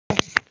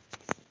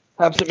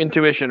have some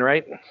intuition,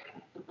 right?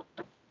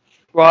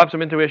 We all have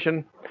some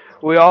intuition.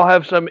 We all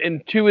have some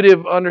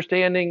intuitive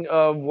understanding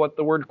of what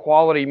the word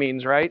quality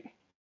means, right?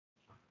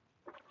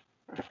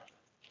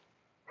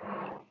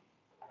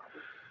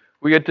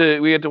 We get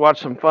to watch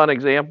some fun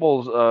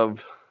examples of.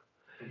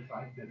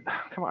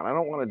 Come on, I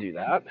don't want to do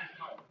that.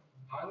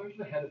 Tyler's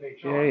the head of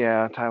HR.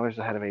 Yeah, Tyler's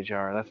the head of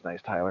HR. That's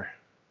nice, Tyler.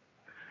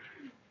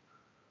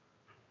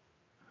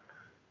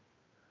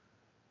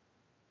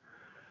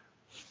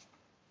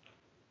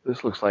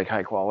 This looks like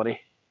high quality.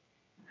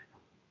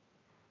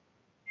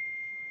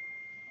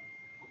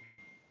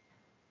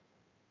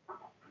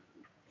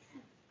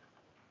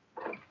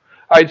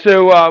 All right,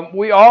 so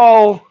we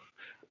all.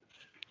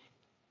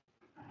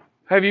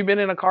 Have you been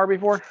in a car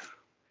before?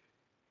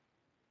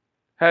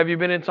 Have you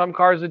been in some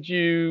cars that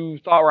you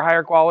thought were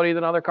higher quality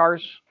than other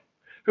cars?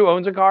 Who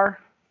owns a car?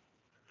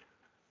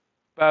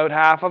 About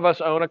half of us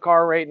own a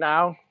car right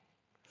now.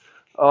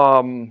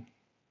 Um,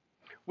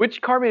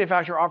 which car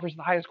manufacturer offers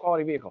the highest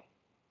quality vehicle?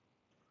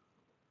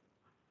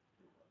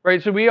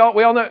 Right, so we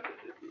all know.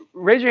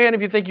 Raise your hand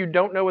if you think you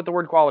don't know what the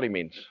word quality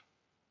means.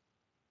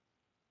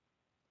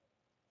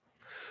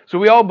 So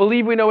we all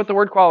believe we know what the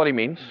word quality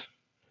means.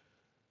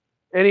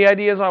 Any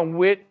ideas on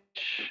which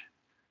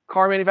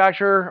car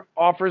manufacturer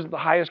offers the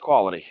highest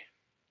quality?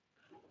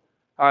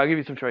 I'll give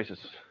you some choices.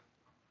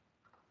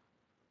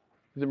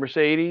 Is it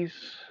Mercedes?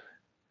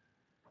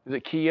 Is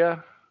it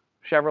Kia?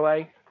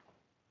 Chevrolet?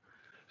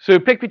 So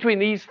pick between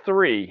these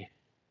three.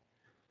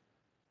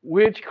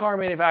 Which car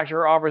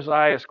manufacturer offers the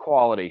highest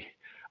quality?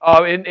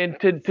 And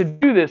to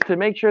do this, to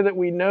make sure that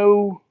we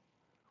know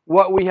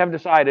what we have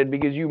decided,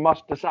 because you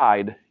must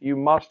decide, you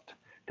must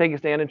take a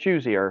stand and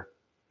choose here.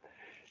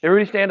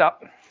 Everybody stand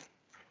up.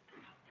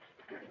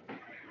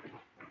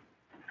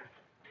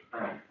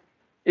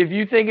 If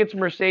you think it's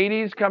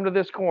Mercedes, come to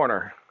this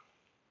corner.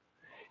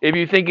 If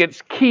you think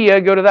it's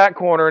Kia, go to that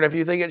corner. And if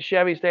you think it's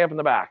Chevy, stay up in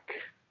the back.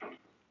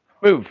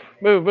 Move,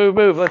 move, move,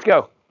 move. Let's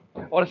go. I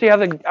want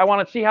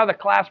to see how the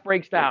class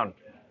breaks down.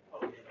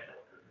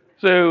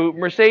 So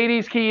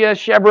Mercedes, Kia,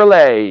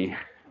 Chevrolet.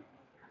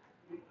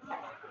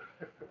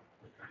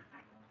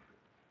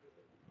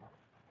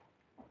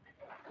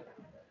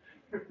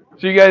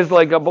 So you guys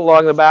like up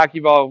along the back,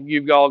 you've all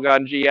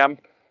gone GM.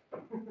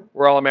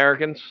 We're all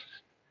Americans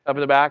up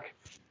in the back.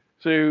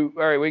 So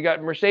all right, we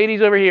got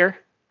Mercedes over here,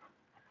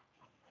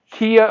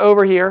 Kia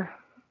over here,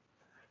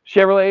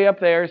 Chevrolet up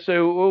there.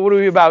 So what are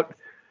we about?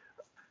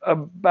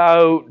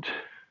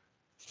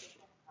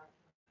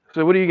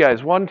 So what are you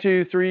guys? 1,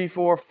 2, 3,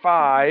 4,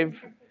 5.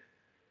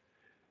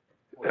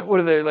 What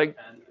are they like?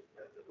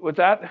 What's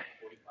that?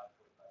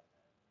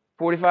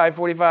 45,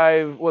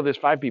 45. Well, there's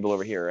 5 people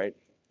over here, right?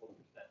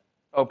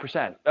 Oh,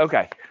 percent.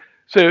 Okay.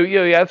 So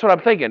yeah, that's what I'm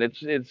thinking.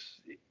 It's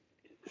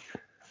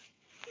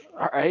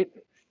all right.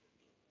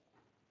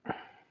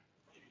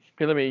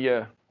 Here, let me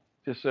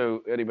just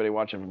so anybody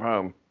watching from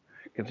home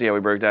can see how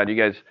we broke down. You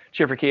guys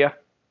cheer for Kia?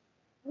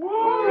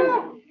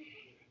 Woo!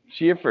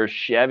 Cheer for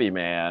Chevy,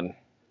 man.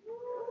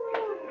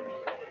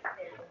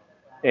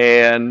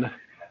 And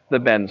the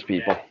Benz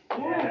people.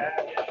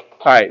 All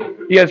right,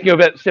 you guys can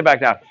go sit back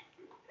down.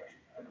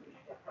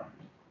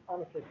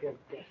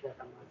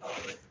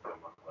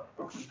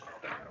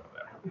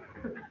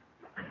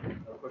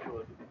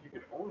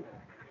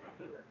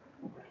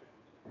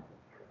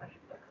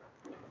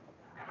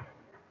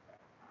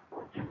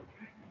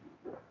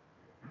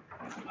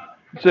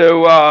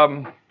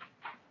 So,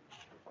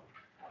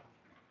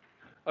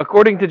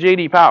 according to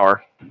JD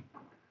Power,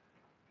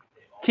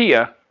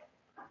 Kia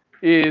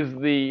is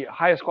the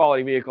highest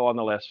quality vehicle on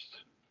the list.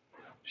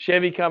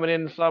 Chevy coming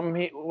in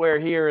somewhere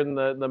here in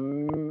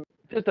the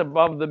just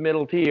above the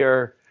middle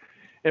tier,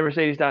 and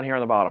Mercedes down here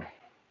on the bottom.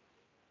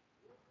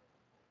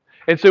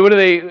 And so, what do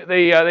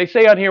they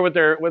say on here? What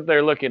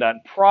they're looking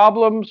at?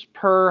 Problems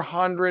per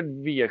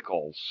 100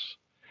 vehicles.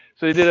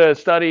 So they did a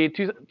study,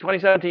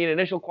 2017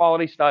 initial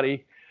quality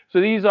study. So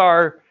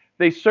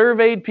they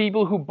surveyed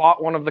people who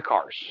bought one of the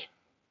cars.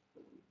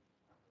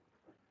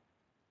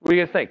 What do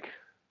you guys think?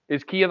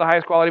 Is Kia the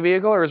highest quality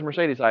vehicle, or is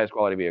Mercedes the highest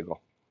quality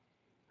vehicle?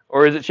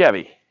 Or is it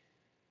Chevy?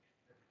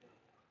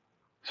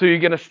 So you're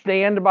going to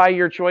stand by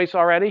your choice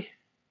already?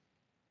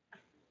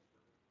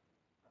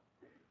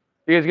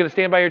 You guys going to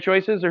stand by your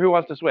choices, or who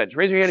wants to switch?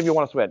 Raise your hand if you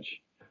want to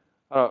switch.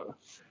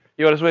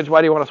 You want to switch?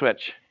 Why do you want to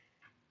switch?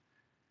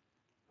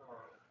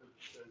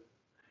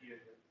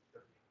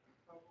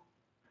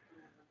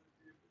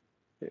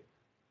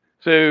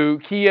 So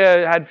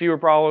Kia had fewer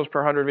problems per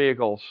 100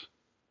 vehicles,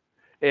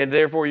 and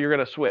therefore you're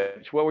going to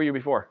switch. What were you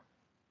before?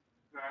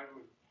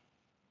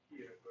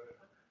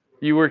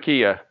 You were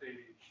Kia.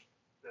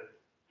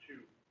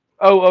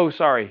 Oh,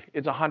 sorry.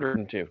 It's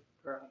 102.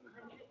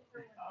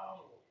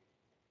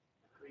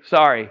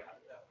 Sorry.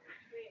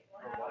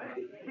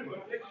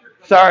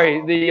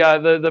 Sorry,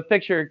 the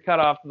picture cut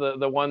off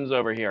the ones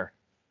over here.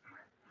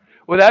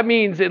 Well, that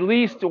means at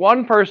least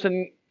one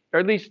person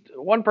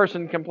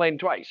complained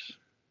twice.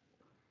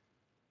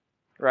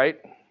 Right?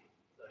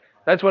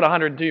 That's what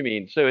 102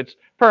 means. So it's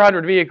per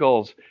 100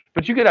 vehicles.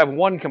 But you could have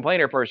one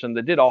complainer person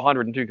that did all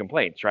 102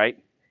 complaints, right?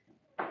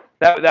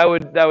 That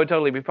would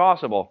totally be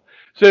possible.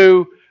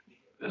 So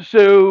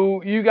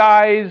you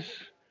guys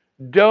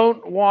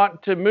don't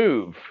want to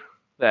move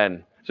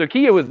then. So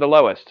Kia was the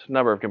lowest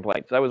number of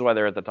complaints. That was why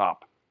they're at the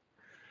top.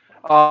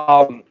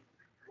 I'll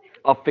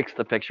fix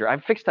the picture.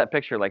 I've fixed that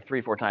picture like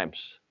 3-4 times.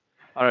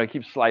 I don't know. It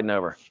keeps sliding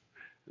over.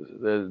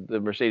 The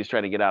Mercedes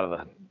trying to get out of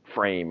the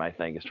frame. I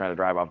think is trying to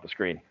drive off the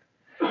screen.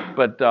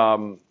 But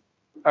all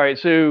right.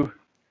 So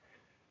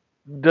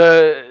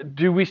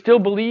do we still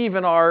believe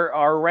in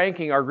our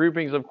ranking, our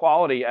groupings of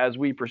quality as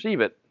we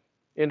perceive it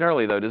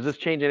internally? Though, does this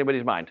change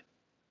anybody's mind?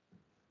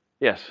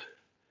 Yes,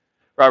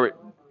 Robert.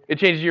 It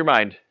changes your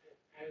mind.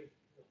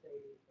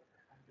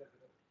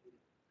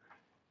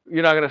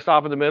 You're not going to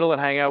stop in the middle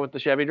and hang out with the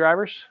Chevy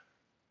drivers?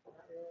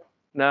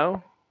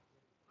 No?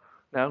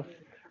 No?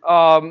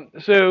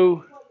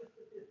 So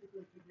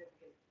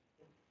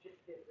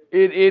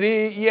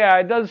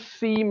it does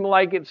seem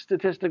like it's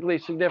statistically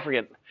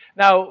significant.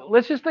 Now,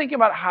 let's just think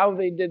about how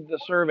they did the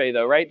survey,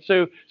 though, right?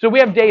 So we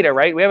have data,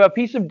 right? We have a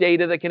piece of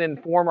data that can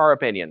inform our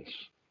opinions.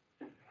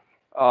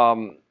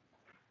 I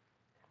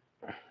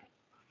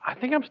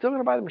think I'm still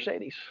going to buy the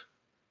Mercedes.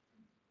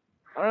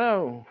 I don't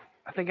know.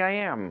 I think I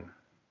am.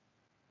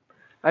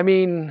 I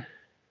mean,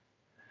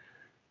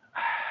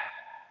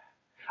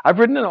 I've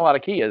ridden in a lot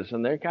of Kias,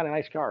 and they're kind of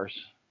nice cars.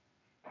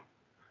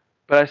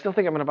 But I still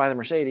think I'm going to buy the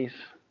Mercedes.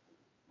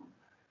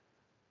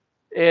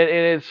 And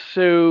it's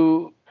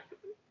so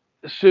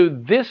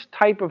this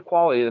type of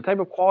quality, the type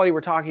of quality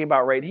we're talking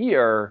about right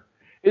here,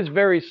 is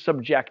very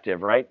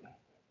subjective, right?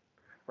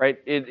 Right?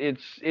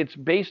 It's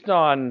based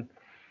on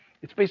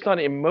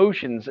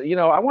emotions. You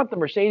know, I want the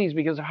Mercedes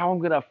because of how I'm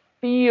going to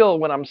feel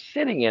when I'm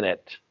sitting in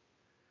it,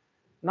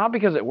 not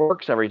because it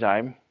works every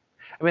time.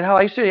 I mean, hell,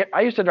 I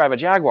used to drive a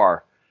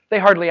Jaguar. They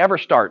hardly ever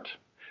start,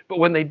 but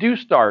when they do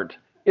start,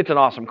 it's an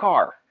awesome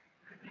car,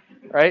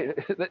 right?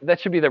 That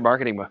should be their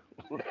marketing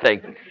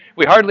thing.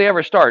 We hardly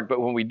ever start,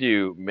 but when we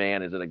do,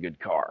 man, is it a good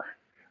car,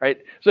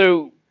 right?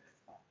 So,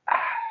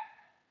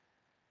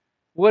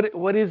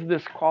 what is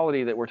this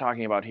quality that we're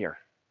talking about here?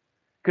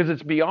 Because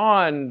it's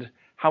beyond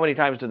how many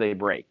times do they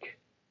break,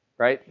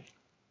 right?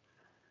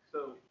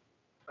 So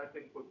I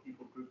think what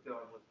people grouped on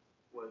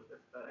was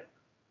aesthetic,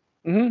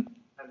 Mm-hmm. and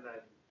then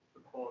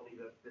the quality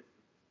that this is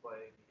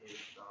displaying is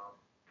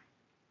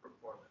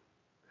performance.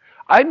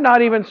 I'm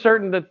not even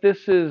certain that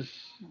this is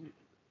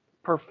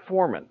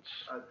performance,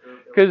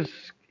 because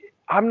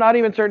I'm not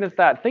even certain it's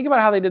that. Think about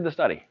how they did the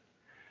study.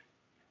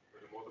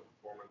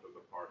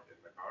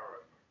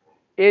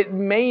 It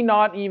may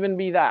not even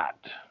be that.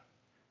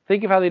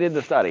 Think of how they did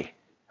the study.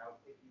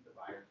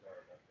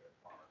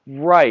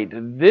 Right.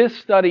 This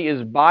study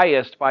is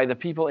biased by the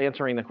people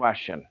answering the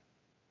question.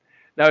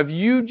 Now, if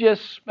you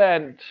just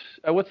spent,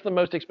 what's the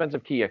most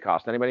expensive Kia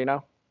cost? Anybody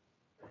know?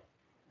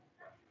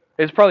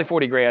 It's probably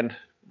 40 grand,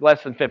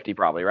 less than 50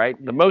 probably, right?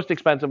 The most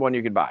expensive one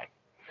you could buy.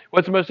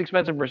 What's the most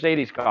expensive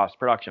Mercedes cost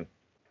production?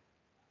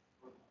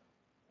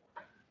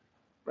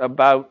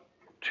 About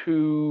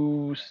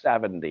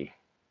 270,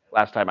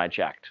 last time I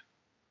checked.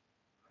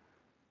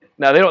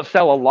 Now, they don't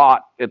sell a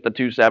lot at the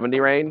 270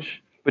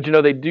 range, but you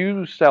know, they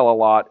do sell a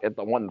lot at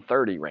the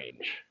 130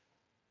 range.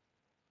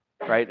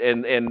 Right?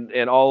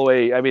 And all the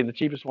way, I mean, the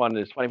cheapest one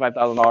is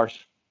 $25,000.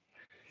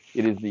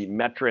 It is the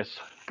Metris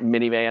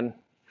minivan.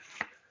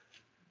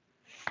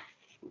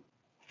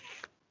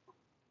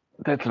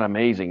 That's an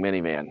amazing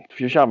minivan. If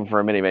you're shopping for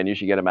a minivan, you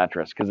should get a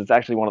Metris because it's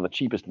actually one of the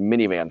cheapest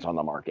minivans on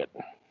the market.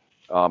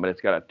 And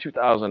it's got a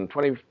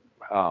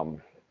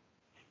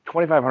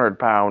 2,500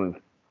 pound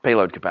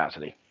payload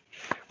capacity,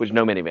 which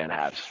no minivan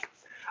has.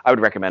 I would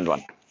recommend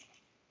one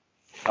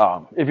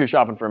if you're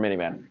shopping for a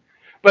minivan.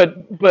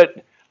 But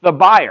the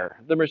buyer,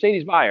 the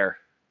Mercedes buyer,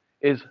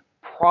 is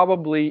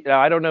probably,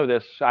 I don't know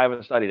this, I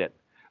haven't studied it,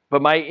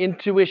 but my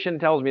intuition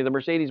tells me the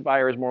Mercedes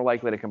buyer is more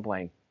likely to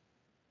complain.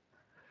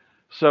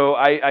 So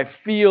I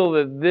feel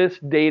that this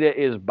data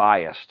is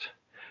biased.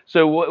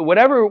 So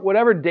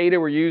whatever data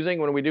we're using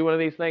when we do one of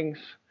these things,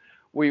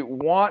 we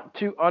want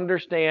to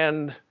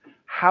understand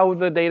how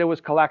the data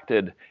was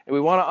collected, and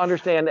we want to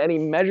understand any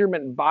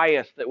measurement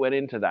bias that went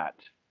into that.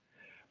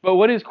 But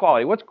what is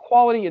quality? What's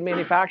quality in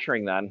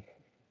manufacturing then?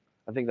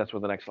 I think that's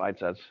what the next slide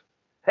says.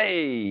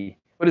 Hey,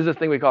 what is this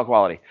thing we call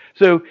quality?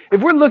 So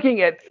if we're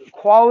looking at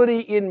quality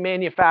in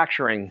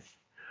manufacturing,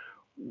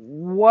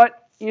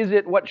 what is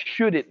it? What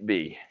should it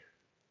be?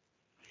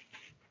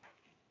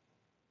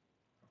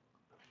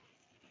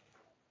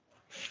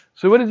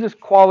 So what is this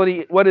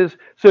quality? What is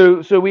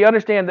so we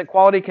understand that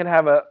quality can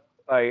have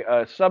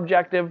a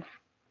subjective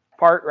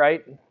part,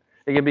 right?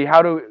 It can be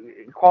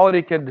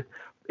quality could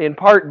in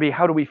part be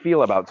how do we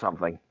feel about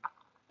something.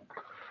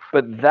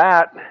 But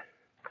that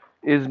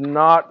is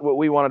not what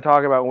we want to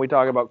talk about when we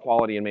talk about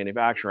quality in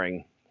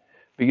manufacturing.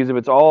 Because if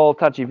it's all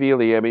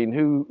touchy-feely, I mean,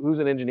 who's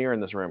an engineer in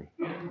this room?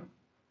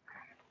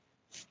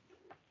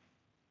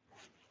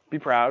 Be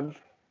proud.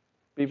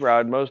 Be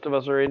proud. Most of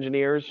us are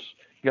engineers,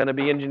 gonna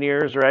be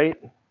engineers, right?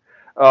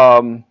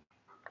 The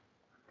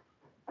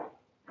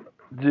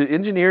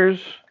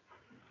engineers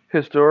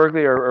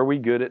Historically, are we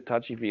good at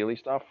touchy-feely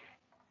stuff?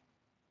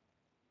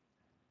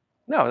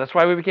 No, that's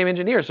why we became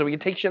engineers, so we can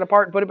take shit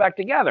apart and put it back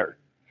together,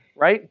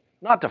 right?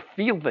 Not to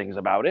feel things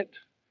about it,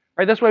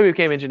 right? That's why we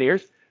became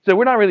engineers. So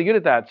we're not really good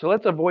at that, so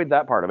let's avoid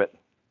that part of it.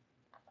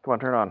 Come on,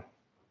 turn on.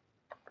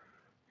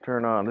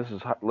 Turn on. This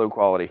is low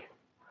quality.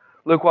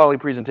 Low quality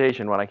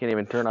presentation when I can't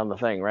even turn on the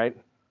thing, right?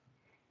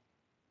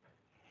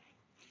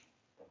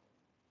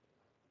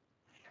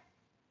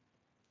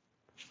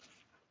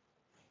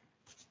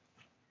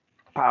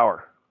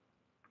 Power.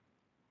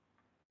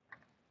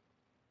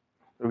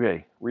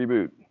 Okay,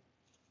 reboot.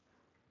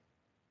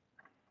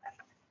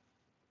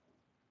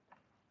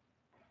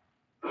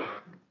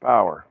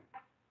 Power.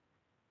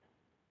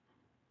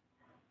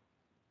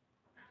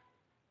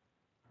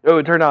 Oh,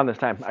 it turned on this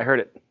time. I heard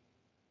it.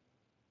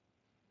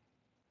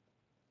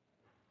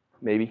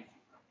 Maybe.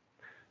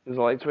 There's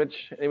a light switch.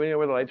 Anybody know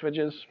where the light switch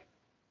is?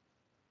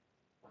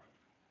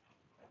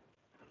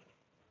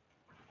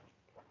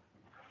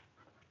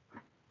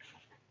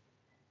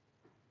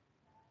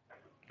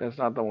 That's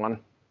not the one.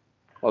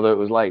 Although it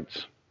was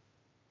lights.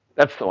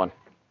 That's the one.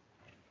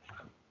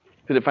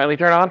 Did it finally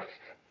turn on?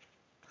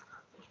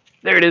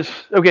 There it is.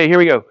 Okay, here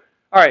we go.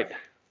 All right.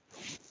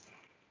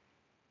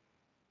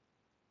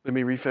 Let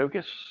me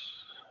refocus.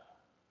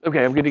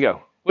 Okay, I'm good to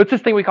go. What's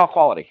this thing we call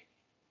quality?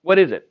 What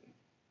is it?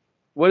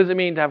 What does it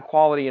mean to have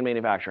quality in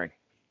manufacturing?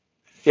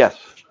 Yes.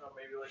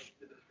 Maybe like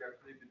the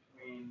discrepancy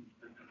between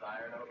the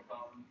desired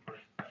outcome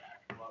versus the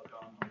actual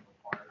outcome of the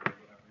part or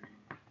whatever you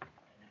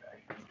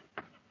manufacture.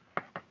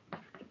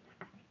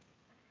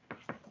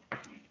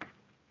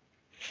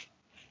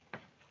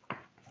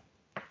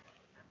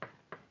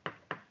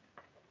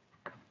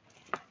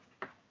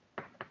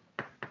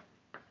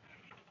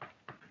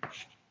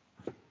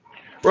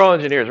 We're all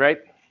engineers, right?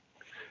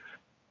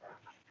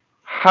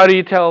 How do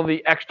you tell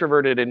the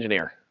extroverted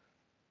engineer?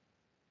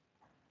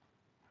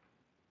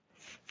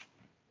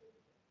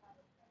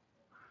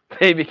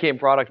 They became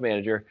product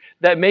manager.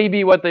 That may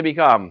be what they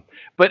become.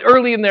 But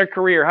early in their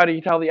career, how do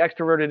you tell the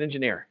extroverted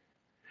engineer?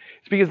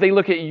 It's because they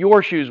look at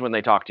your shoes when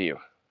they talk to you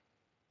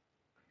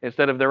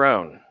instead of their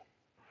own,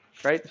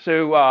 right?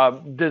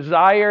 So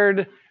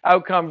desired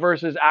outcome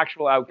versus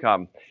actual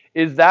outcome.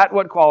 Is that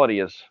what quality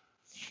is?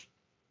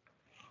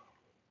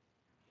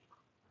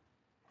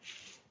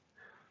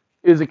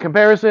 Is a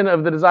comparison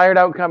of the desired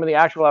outcome and the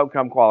actual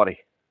outcome quality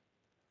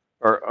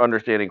or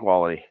understanding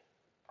quality.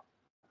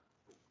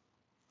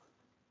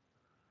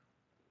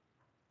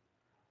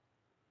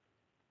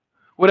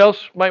 What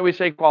else might we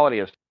say quality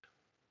is?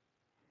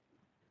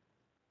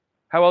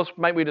 How else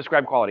might we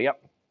describe quality?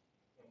 Yep.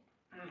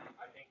 I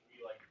think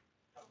we like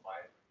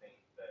combine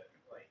things that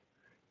like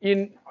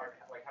In are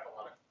like have a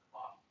lot of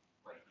cost.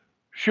 Like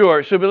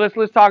Sure. So, but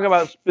let's talk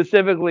about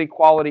specifically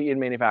quality in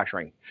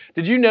manufacturing.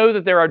 Did you know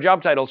that there are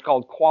job titles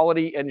called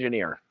quality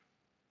engineer?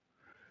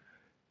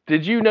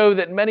 Did you know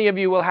that many of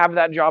you will have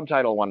that job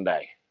title one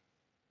day?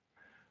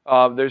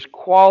 There's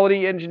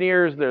quality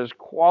engineers. There's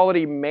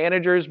quality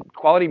managers.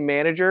 Quality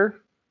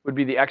manager would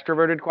be the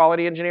extroverted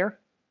quality engineer,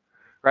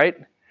 right?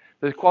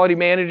 There's quality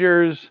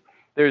managers.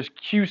 There's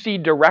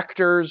QC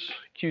directors.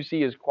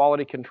 QC is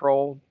quality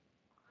control.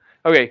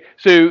 Okay,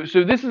 so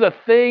this is a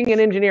thing in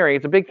engineering.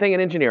 It's a big thing in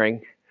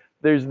engineering.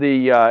 There's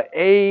the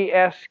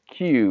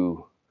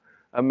ASQ,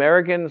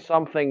 American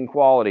Something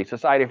Quality,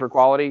 Society for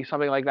Quality,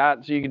 something like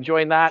that. So you can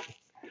join that.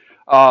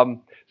 So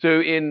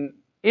in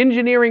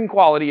engineering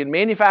quality and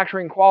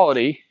manufacturing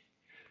quality,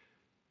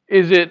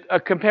 is it a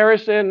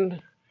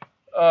comparison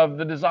of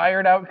the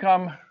desired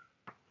outcome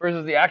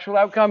versus the actual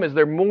outcome? Is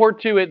there more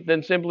to it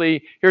than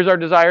simply, here's our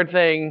desired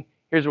thing,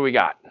 here's what we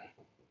got?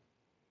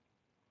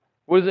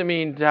 What does it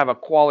mean to have a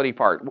quality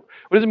part? What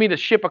does it mean to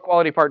ship a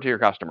quality part to your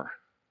customer?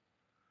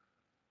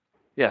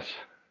 Yes.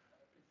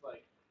 it's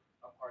like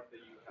a part that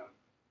you have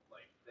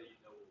like that you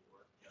know will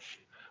work.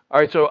 All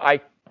right, so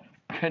I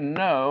can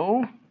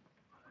know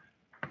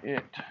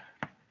it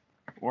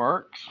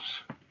works.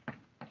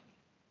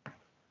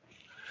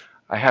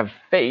 I have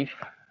faith.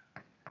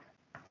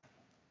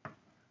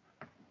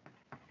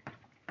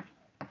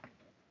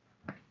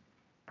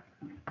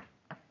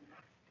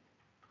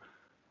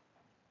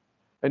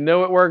 I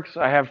know it works.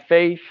 I have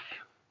faith.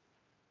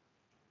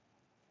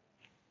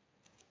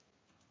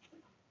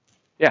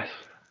 Yes.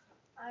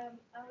 I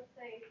would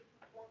say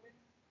performance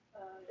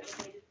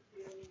related to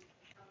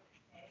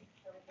pay,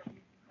 so what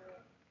you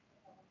consider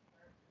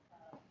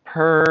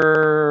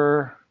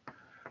Per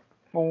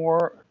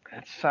for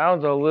it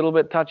sounds a little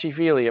bit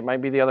touchy-feely. It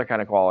might be the other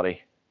kind of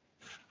quality.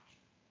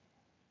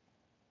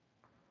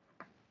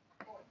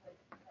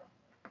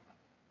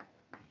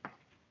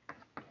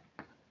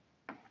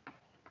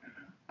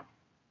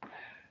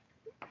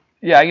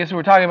 Yeah, I guess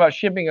we're talking about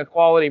shipping a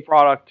quality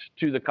product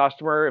to the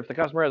customer. If the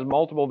customer has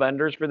multiple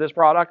vendors for this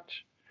product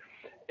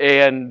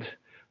and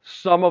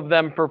some of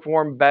them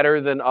perform better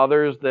than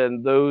others,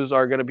 then those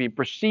are going to be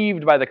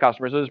perceived by the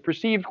customer. So there's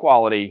perceived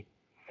quality.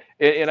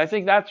 And I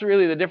think that's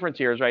really the difference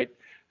here, is right.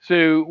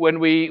 So when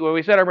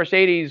we said our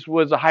Mercedes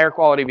was a higher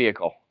quality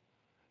vehicle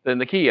than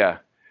the Kia,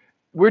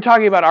 we're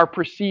talking about our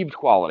perceived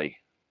quality.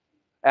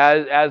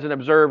 as an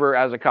observer,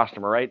 as a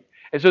customer, right?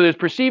 And so there's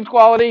perceived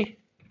quality.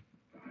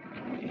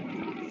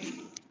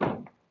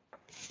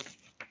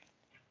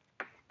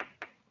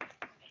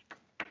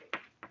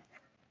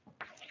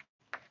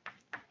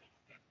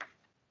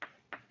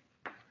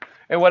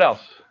 And what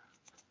else?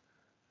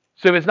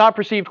 So if it's not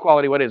perceived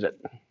quality, what is it?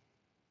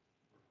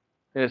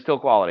 And it's still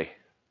quality.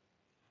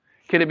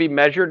 Can it be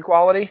measured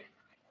quality?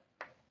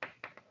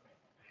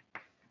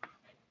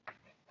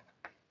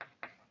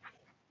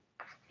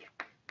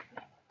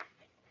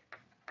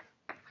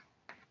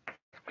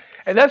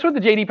 And that's what the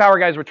JD Power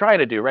guys were trying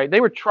to do, right?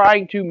 They were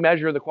trying to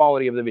measure the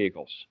quality of the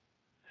vehicles.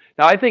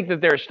 Now, I think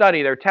that their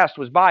study, their test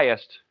was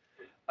biased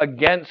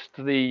against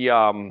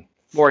the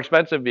more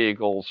expensive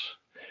vehicles,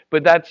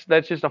 but that's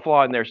just a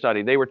flaw in their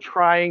study. They were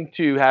trying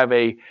to have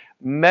a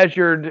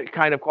measured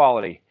kind of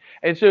quality.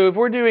 And so if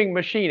we're doing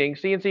machining,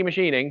 CNC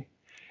machining,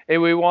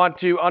 and we want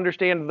to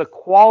understand the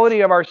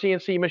quality of our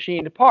CNC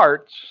machined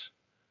parts,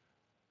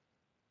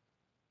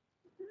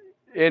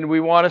 and we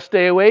want to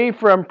stay away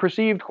from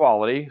perceived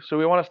quality, so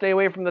we want to stay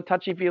away from the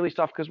touchy-feely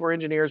stuff because we're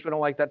engineers, we don't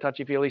like that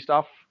touchy-feely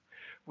stuff.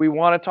 We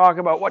want to talk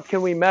about what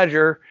can we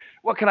measure,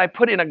 what can I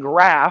put in a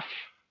graph,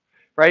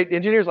 right?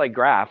 Engineers like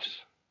graphs.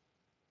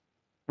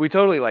 We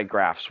totally like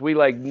graphs. We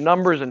like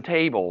numbers and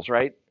tables,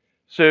 right?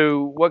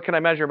 So what can I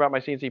measure about my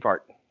CNC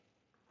part? We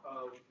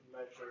can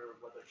measure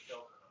whether it's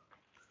built or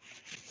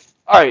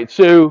not. All right,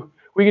 so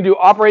we can do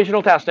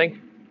operational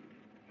testing.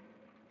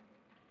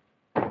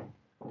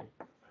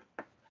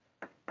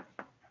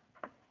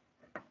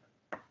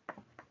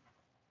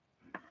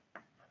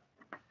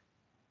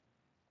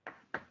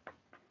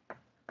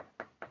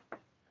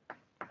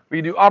 We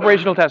can do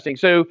operational testing.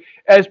 So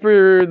as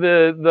per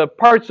the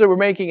parts that we're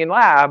making in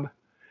lab,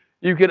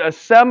 you could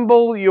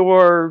assemble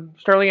your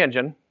Stirling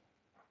engine,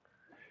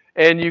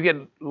 and you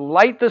could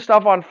light the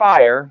stuff on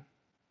fire,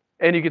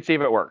 and you could see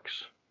if it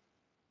works.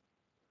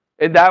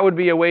 And that would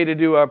be a way to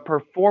do a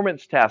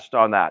performance test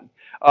on that.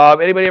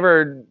 Anybody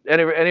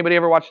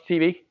ever watched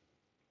TV?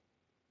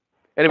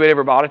 Anybody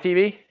ever bought a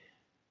TV?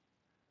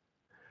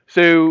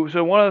 So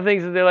one of the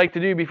things that they like to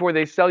do before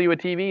they sell you a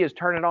TV is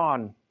turn it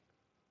on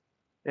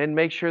and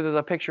make sure that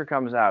the picture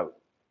comes out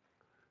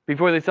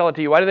before they sell it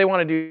to you. Why do they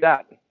want to do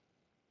that?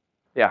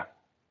 Yeah.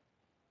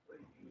 But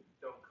you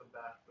don't come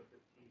back with the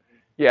TV.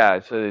 Yeah,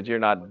 so that you're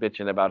not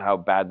bitching about how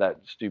bad that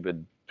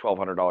stupid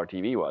 $1,200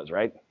 TV was,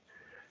 right?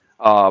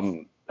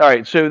 All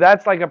right, so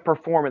that's like a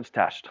performance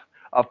test,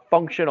 a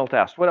functional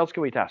test. What else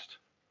can we test?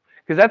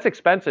 Because that's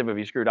expensive if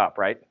you screwed up,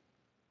 right?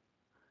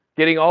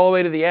 Getting all the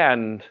way to the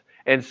end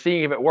and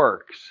seeing if it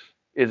works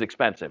is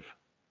expensive.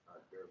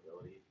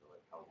 Durability, so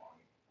like how long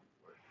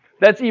it works.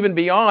 That's even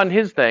beyond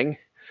his thing.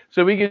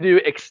 So we could do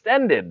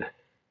extended.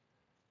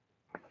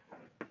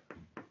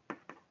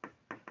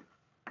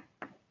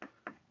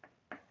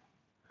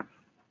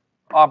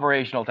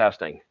 Operational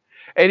testing.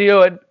 And you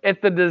know,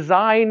 at the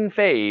design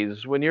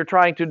phase, when you're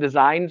trying to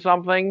design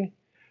something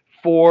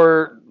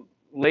for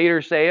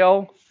later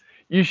sale,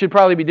 you should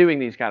probably be doing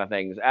these kind of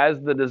things. As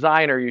the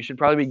designer, you should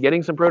probably be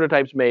getting some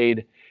prototypes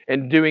made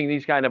and doing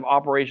these kind of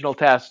operational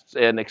tests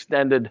and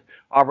extended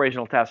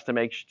operational tests to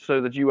make so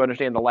that you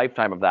understand the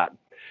lifetime of that.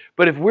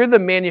 But if we're the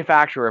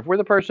manufacturer, if we're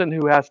the person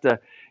who has to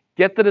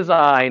get the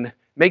design,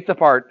 make the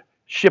part,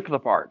 ship the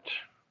part,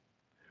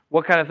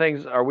 what kind of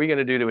things are we going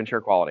to do to ensure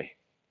quality?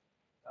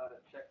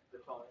 Check the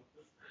tolerances.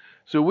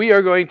 So we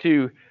are going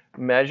to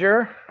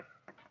measure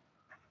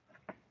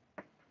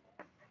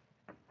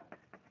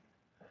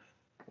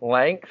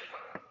length,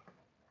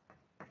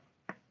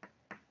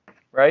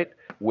 right?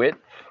 Width,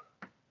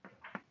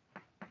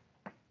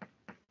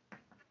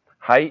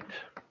 height,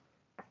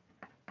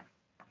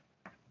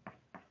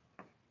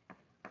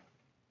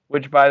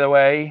 which, by the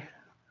way,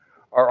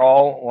 are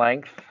all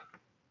length,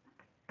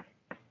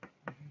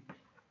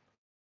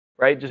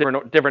 right? Just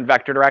different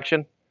vector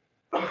direction.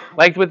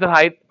 Length, width, and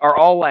height are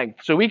all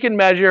length. So we can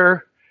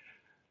measure.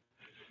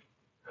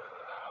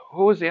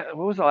 What was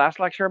the last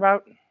lecture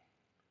about?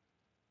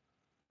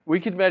 We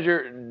could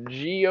measure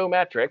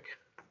geometric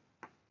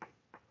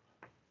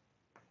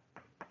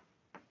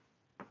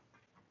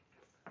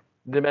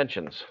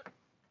dimensions.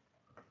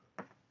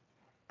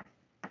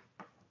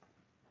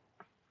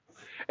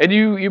 And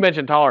you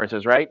mentioned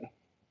tolerances, right?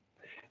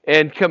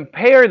 And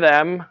compare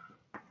them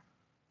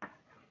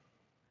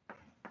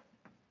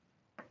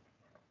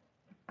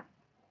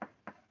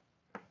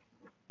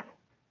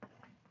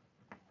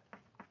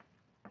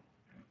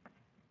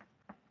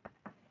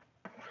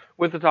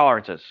with the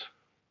tolerances.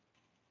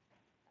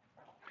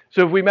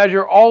 So if we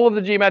measure all of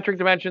the geometric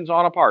dimensions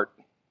on a part,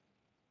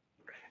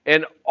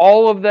 and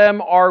all of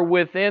them are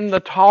within the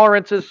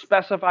tolerances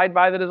specified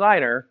by the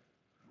designer,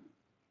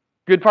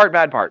 good part,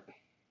 bad part.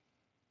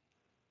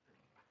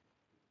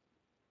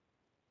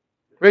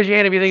 Raise your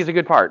hand if you think it's a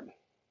good part.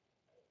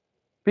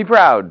 Be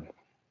proud.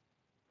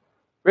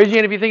 Raise your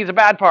hand if you think it's a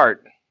bad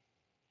part.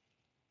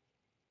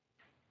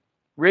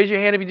 Raise your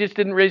hand if you just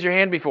didn't raise your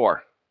hand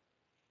before.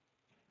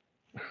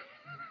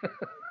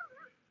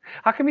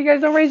 How come you guys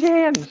don't raise your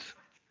hands?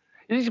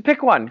 You just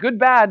pick one, good,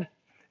 bad.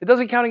 It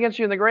doesn't count against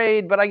you in the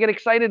grade, but I get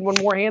excited when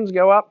more hands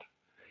go up,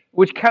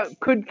 which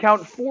could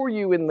count for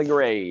you in the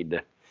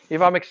grade.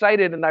 If I'm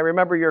excited and I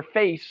remember your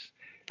face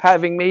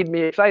having made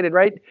me excited,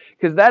 right?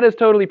 Because that is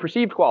totally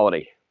perceived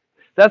quality.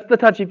 That's the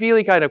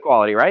touchy-feely kind of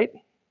quality, right?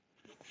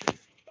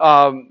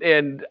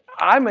 And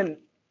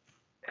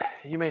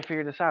you may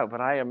figure this out, but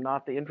I am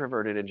not the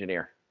introverted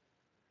engineer,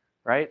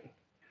 right?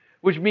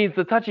 Which means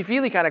the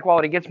touchy-feely kind of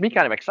quality gets me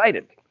kind of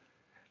excited.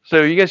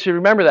 So you guys should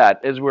remember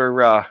that as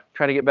we're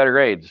trying to get better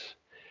grades.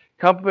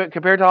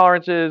 Compare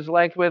tolerances,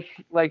 length, width,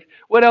 like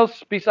what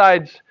else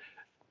besides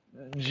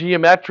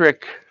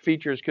geometric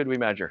features could we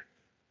measure?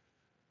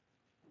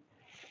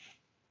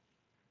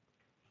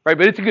 Right,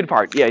 but it's a good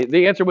part. Yeah,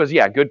 the answer was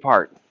yeah, good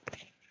part. I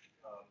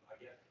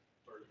guess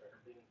for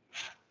everything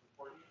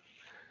important.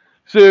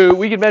 So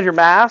we can measure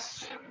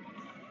mass.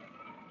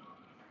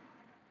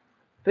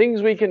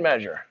 Things we can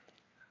measure.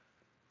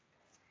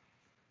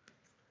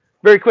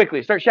 Very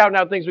quickly, start shouting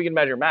out things we can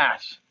measure.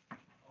 Mass.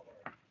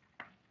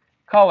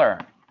 Color.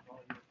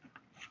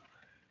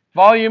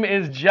 Volume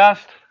is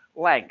just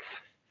length.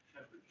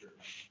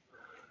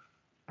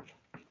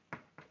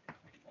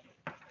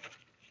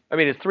 I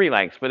mean, it's 3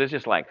 lengths, but it's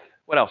just length.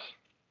 What else?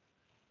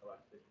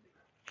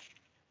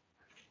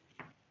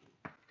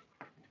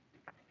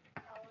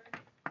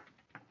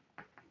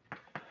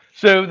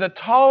 So the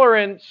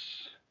tolerance,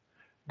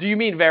 do you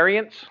mean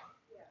variance?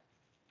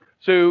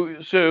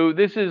 So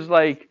this is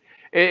like,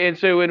 and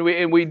so when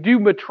we do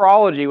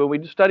metrology, when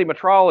we study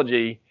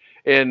metrology,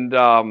 and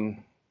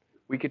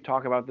we could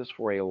talk about this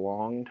for a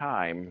long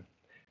time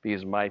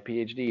because my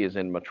PhD is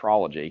in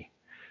metrology.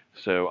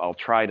 So I'll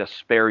try to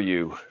spare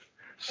you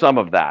some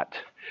of that.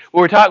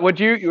 What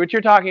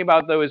you're talking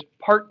about though is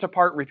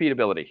part-to-part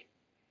repeatability,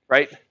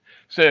 right?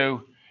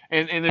 So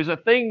and there's a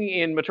thing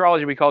in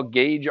metrology we call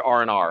gauge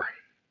R&R.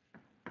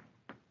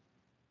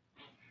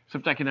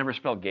 Except I can never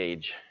spell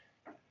gauge.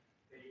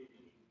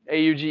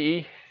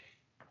 A-U-G-E.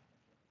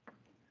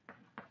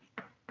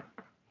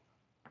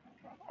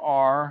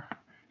 R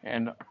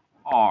and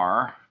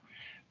R.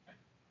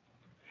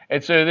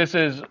 And so this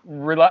is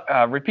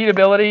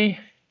repeatability,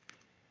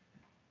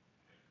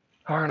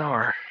 R and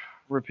R.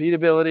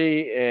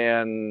 Repeatability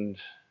and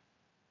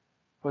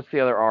what's the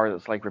other R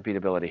that's like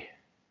repeatability?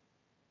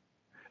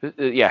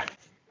 Yeah.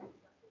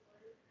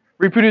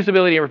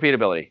 Reproducibility and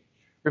repeatability.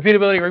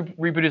 Repeatability,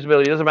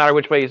 reproducibility, doesn't matter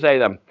which way you say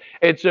them.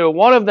 And so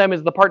one of them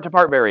is the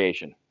part-to-part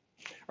variation,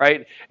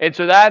 right? And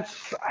so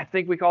that's, I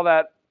think we call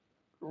that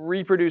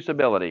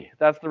reproducibility.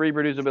 That's the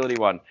reproducibility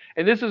one.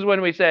 And this is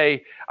when we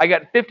say, I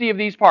got 50 of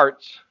these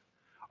parts.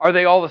 Are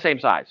they all the same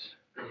size?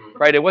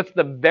 Right? And what's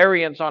the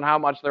variance on how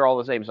much they're all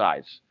the same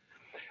size?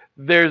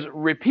 There's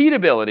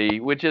repeatability,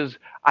 which is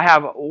I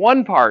have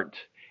one part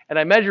and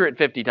I measure it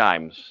 50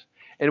 times.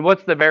 And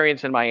what's the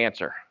variance in my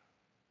answer?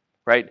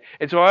 Right?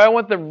 And so I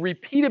want the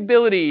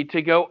repeatability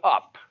to go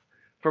up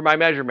for my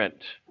measurement.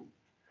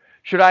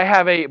 Should I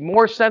have a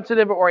more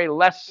sensitive or a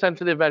less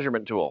sensitive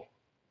measurement tool?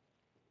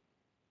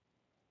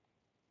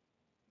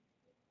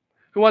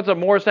 Who wants a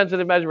more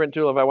sensitive measurement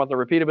tool if I want the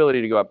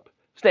repeatability to go up?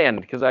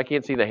 Stand, because I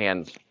can't see the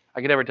hands.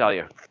 I can never tell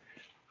you.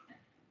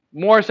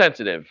 More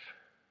sensitive.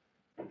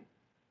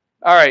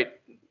 All right.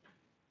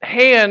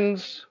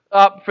 Hands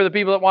up for the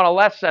people that want a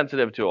less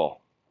sensitive tool.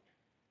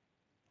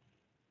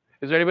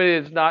 Is there anybody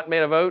that's not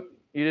made a vote?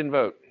 You didn't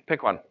vote.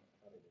 Pick one.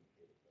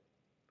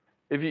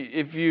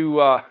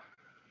 All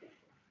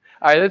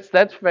right,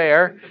 that's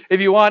fair. If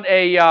you want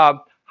a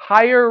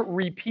higher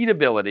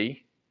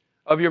repeatability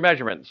of your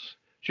measurements,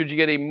 should you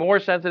get a more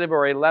sensitive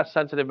or a less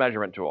sensitive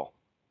measurement tool?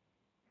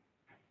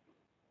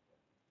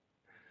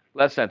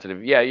 Less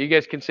sensitive. Yeah, you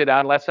guys can sit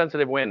down. Less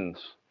sensitive wins,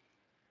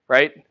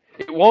 right?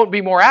 It won't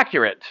be more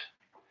accurate,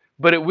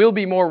 but it will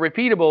be more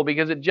repeatable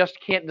because it just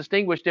can't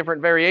distinguish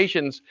different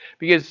variations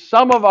because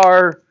some of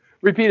our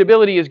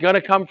repeatability is going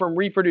to come from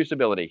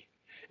reproducibility.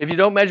 If you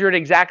don't measure it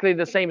exactly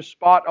the same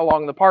spot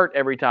along the part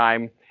every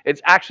time,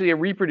 it's actually a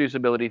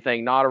reproducibility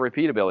thing, not a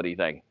repeatability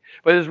thing.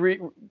 But it's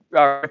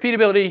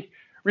repeatability,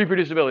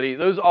 reproducibility,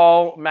 those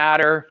all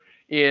matter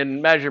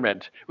in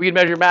measurement. We can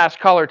measure mass,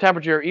 color,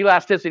 temperature,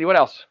 elasticity. What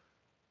else?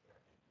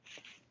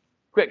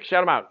 Quick,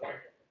 shout them out.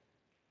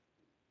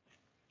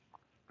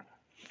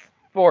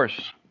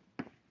 Force.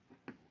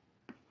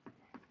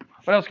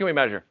 What else can we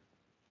measure?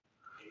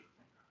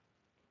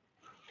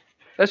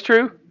 That's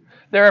true.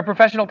 There are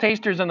professional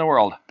tasters in the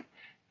world.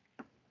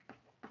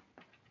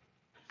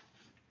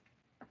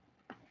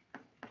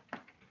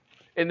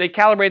 And they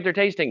calibrate their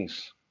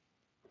tastings.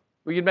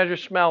 We can measure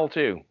smell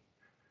too.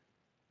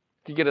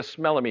 You get a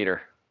smellometer.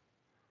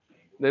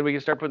 Then we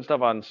can start putting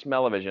stuff on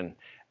smell-o-vision.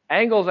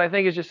 Angles, I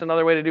think, is just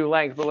another way to do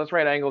length, but let's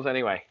write angles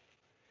anyway,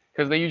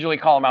 because they usually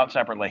call them out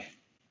separately.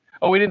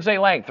 Oh, we didn't say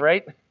length,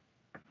 right?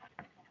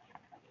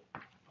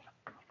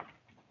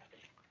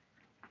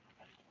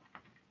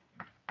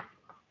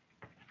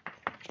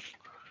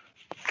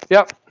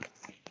 Yep.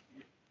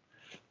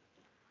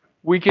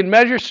 We can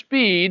measure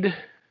speed,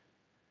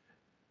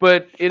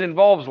 but it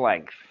involves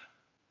length.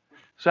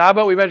 So how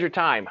about we measure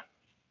time?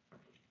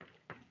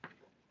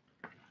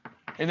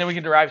 And then we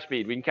can derive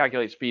speed. We can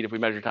calculate speed if we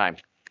measure time.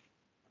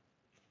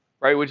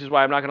 Right, which is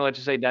why I'm not going to let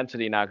you say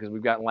density now because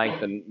we've got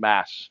length and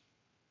mass.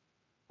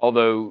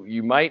 Although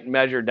you might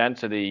measure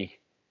density.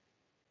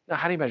 Now,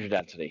 how do you measure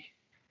density?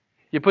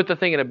 You put the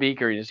thing in a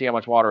beaker and you see how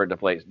much water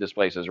it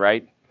displaces,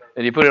 right?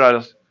 And you put it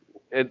on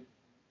and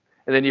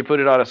then you put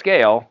it on a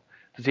scale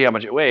to see how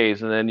much it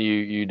weighs, and then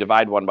you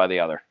divide one by the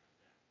other.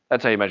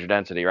 That's how you measure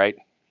density, right?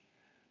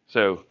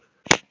 So,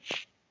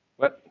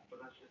 what?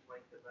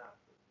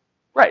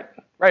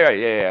 Right,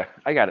 yeah.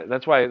 I got it.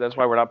 That's why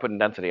we're not putting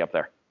density up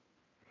there,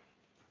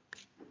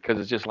 because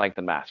it's just length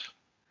and mass.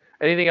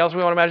 Anything else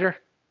we want to measure?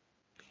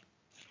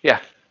 Yeah.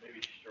 Maybe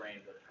strain,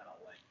 but kind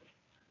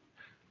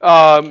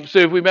of length. So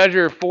if we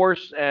measure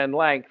force and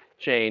length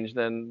change,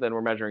 then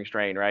we're measuring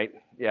strain, right?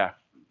 Yeah.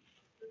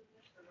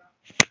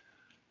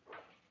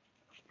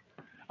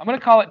 I'm going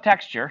to call it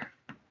texture,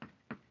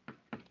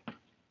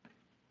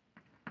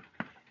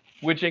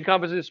 which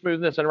encompasses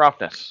smoothness and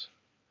roughness.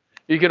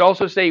 You could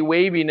also say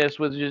waviness,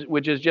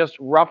 which is just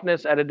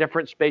roughness at a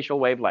different spatial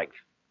wavelength.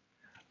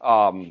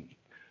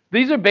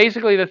 These are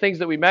basically the things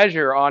that we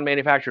measure on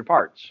manufactured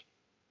parts,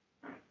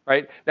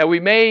 right? Now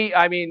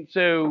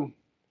so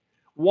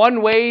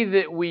one way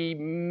that we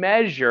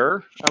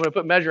measure, I'm going to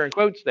put measure in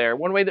quotes there,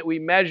 one way that we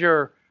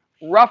measure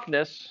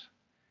roughness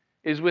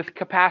is with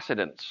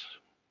capacitance.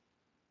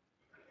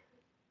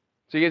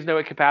 So you guys know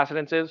what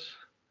capacitance is?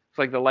 It's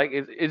like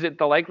is it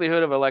the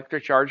likelihood of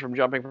electric charge from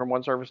jumping from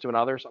one surface to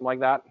another, something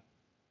like that?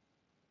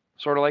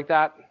 Sort of like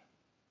that.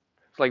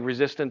 It's like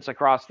resistance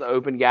across the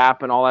open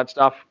gap and all that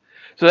stuff.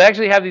 So they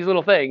actually have these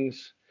little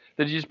things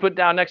that you just put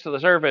down next to the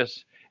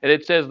surface, and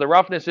it says the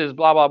roughness is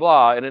blah, blah,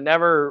 blah, and it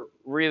never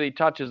really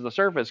touches the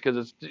surface because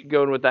it's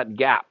going with that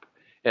gap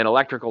in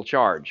electrical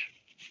charge.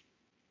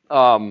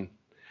 Does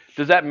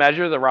that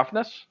measure the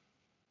roughness?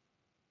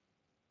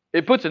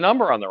 It puts a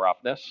number on the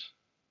roughness.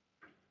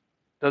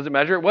 Does it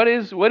measure it? What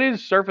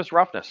is surface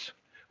roughness?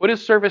 What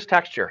is surface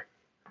texture?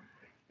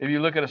 If you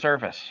look at a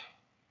surface.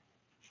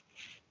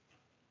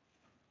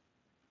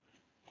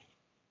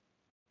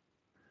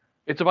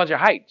 It's a bunch of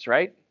heights,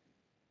 right?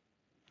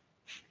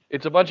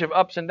 It's a bunch of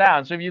ups and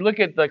downs. So if you look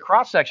at the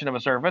cross-section of a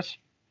surface,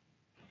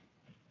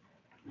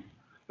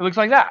 it looks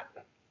like that,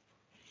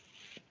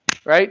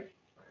 right?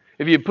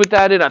 If you put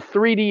that in a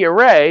 3D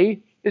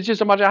array, it's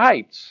just a bunch of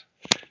heights.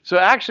 So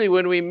actually,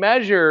 when we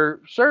measure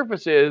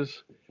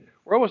surfaces,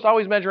 we're almost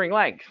always measuring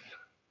length.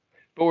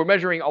 But we're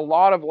measuring a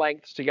lot of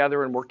lengths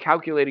together, and we're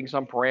calculating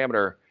some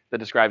parameter that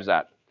describes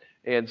that.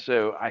 And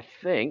so I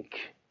think,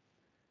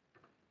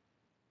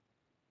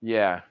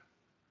 yeah.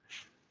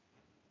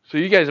 So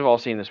you guys have all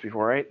seen this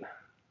before, right?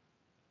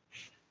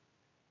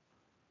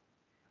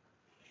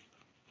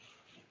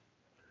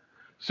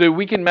 So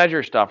we can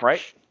measure stuff, right?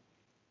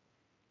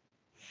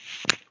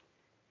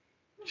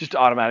 Just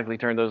automatically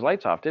turned those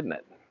lights off, didn't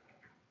it?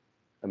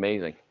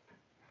 Amazing.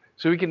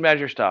 So we can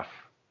measure stuff.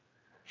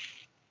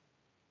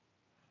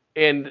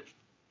 And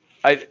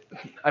I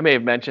may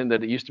have mentioned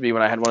that it used to be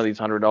when I had one of these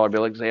 $100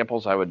 bill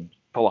examples, I would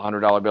pull a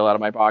 $100 bill out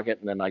of my pocket,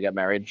 and then I got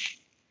married.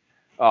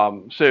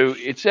 So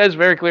it says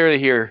very clearly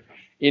here,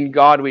 in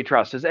God we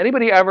trust. Has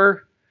anybody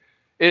ever,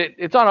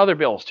 it's on other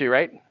bills too,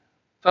 right?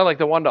 It's on like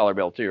the $1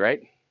 bill too, right?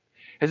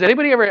 Has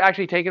anybody ever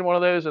actually taken one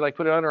of those and like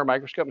put it under a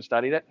microscope and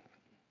studied it?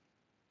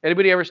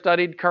 Anybody ever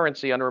studied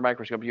currency under a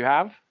microscope? You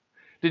have?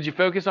 Did you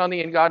focus on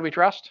the in God we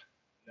trust?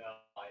 No,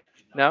 I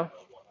did not.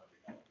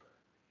 No?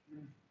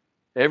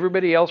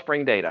 Everybody else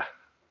bring data.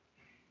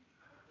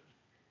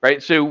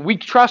 Right? So we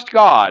trust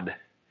God.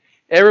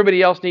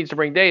 Everybody else needs to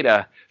bring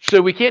data.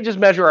 So we can't just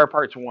measure our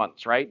parts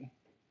once, right?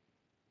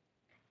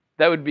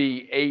 That would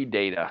be a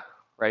data,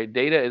 right?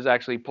 Data is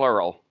actually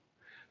plural.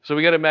 So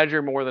we got to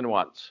measure more than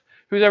once.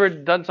 Who's ever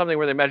done something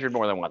where they measured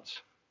more than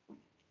once?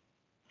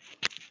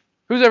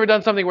 Who's ever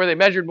done something where they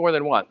measured more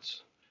than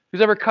once?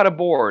 Who's ever cut a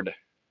board?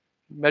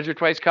 Measure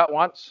twice, cut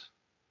once,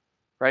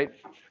 right?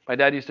 My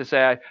dad used to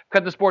say, I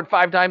cut this board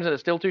 5 times and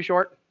it's still too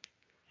short.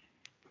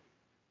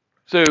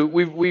 So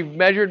we've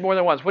measured more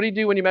than once. What do you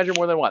do when you measure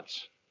more than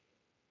once?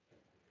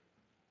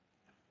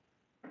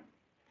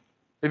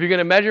 If you're going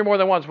to measure more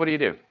than once, what do you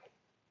do?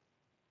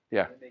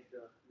 Yeah. Make the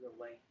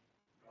length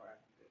more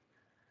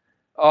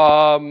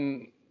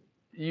accurate.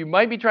 You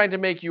might be trying to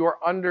make your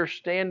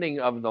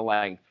understanding of the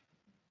length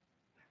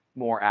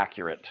more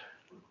accurate.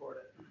 Record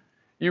it.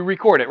 You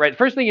record it, right?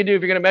 First thing you do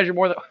if you're going to measure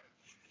more than...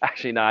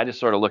 Actually, no, I just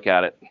sort of look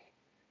at it,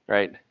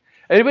 right?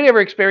 Anybody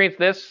ever experienced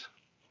this?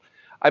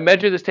 I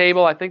measure this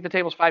table. I think the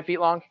table's 5 feet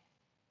long.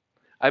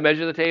 I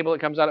measure the table. It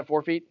comes out at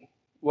 4 feet.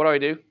 What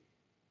do?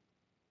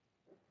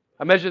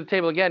 I measure the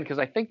table again because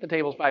I think the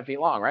table's 5 feet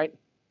long, right?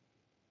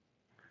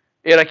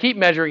 And I keep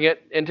measuring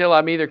it until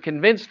I'm either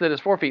convinced that it's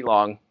 4 feet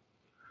long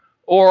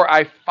or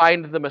I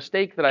find the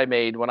mistake that I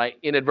made when I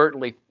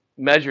inadvertently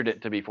measured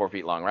it to be 4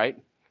 feet long, right?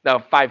 Now,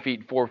 5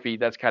 feet, 4 feet,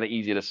 that's kind of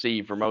easy to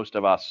see for most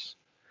of us.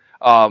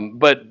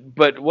 But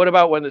what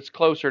about when it's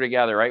closer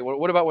together, right?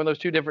 What about when those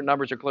two different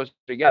numbers are closer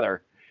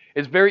together?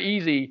 It's very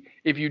easy,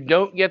 if you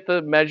don't get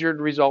the measured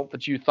result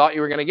that you thought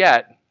you were going to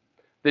get,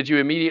 that you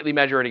immediately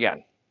measure it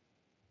again.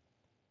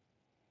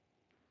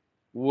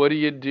 What do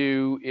you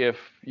do if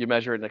you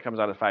measure it and it comes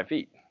out at 5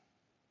 feet?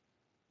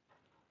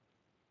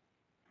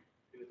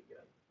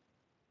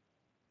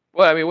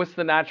 Well, I mean, what's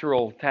the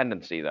natural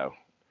tendency, though?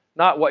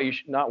 Not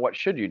what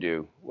should you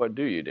do. What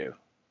do you do?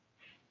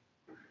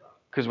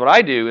 Because what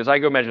I do is I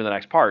go measure the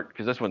next part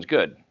because this one's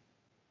good,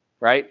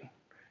 right?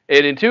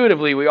 And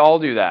intuitively, we all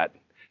do that.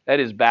 That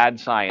is bad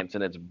science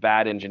and it's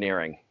bad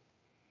engineering.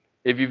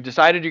 If you've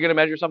decided you're going to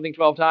measure something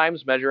 12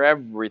 times, measure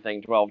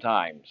everything 12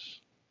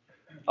 times.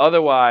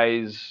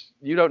 Otherwise,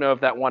 you don't know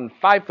if that one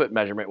 5-foot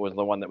measurement was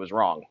the one that was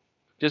wrong,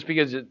 just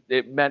because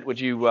it meant what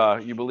you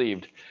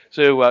believed.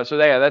 So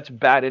yeah, that's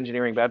bad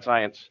engineering, bad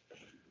science.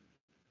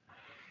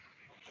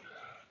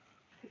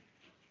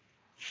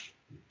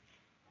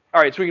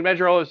 All right, so we can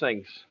measure all those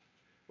things.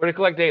 We're going to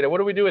collect data. What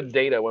do we do with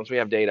data once we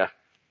have data?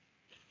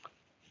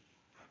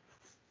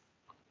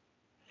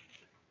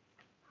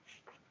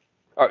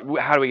 All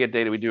right, how do we get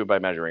data? We do it by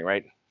measuring,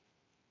 right?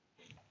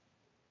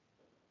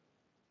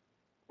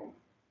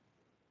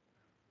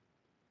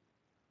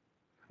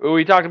 Well,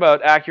 we talked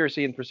about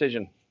accuracy and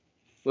precision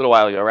a little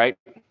while ago, right?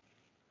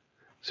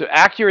 So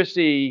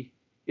accuracy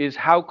is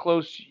how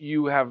close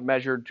you have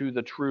measured to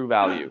the true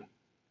value.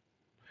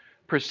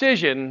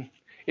 Precision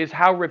is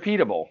how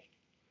repeatable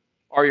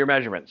are your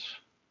measurements.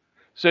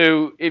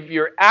 So if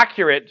you're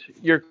accurate,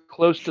 you're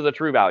close to the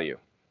true value.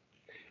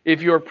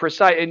 If you're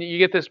precise, and you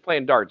get this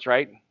playing darts,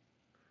 right?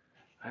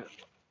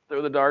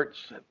 Throw the darts,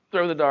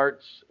 throw the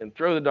darts, and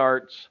throw the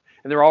darts,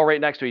 and they're all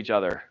right next to each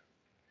other.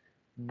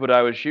 But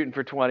I was shooting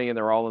for 20, and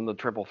they're all in the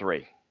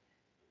 333,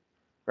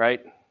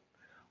 right?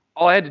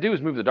 All I had to do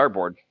was move the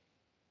dartboard.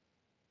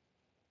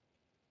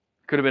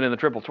 Could have been in the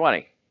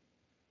 320.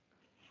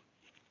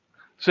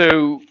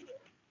 So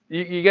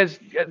you guys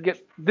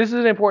get, this is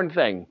an important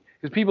thing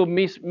because people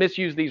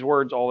misuse these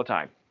words all the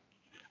time.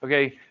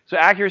 Okay, so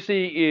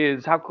accuracy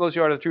is how close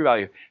you are to the true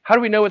value. How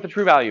do we know what the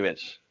true value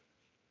is?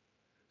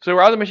 So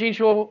we're on the machine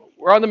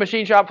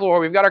shop floor.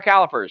 We've got our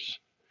calipers.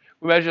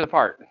 We measure the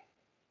part.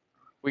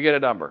 We get a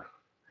number.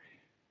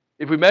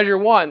 If we measure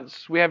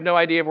once, we have no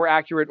idea if we're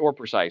accurate or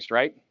precise,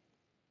 right?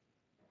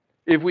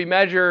 If we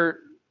measure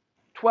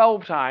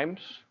 12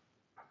 times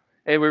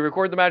and we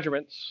record the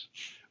measurements,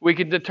 we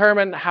can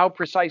determine how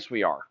precise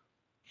we are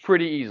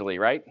pretty easily,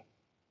 right?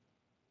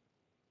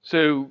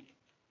 So,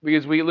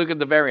 because we look at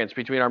the variance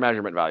between our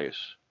measurement values,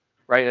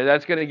 right? And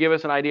that's going to give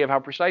us an idea of how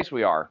precise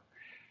we are.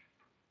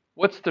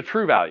 What's the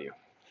true value?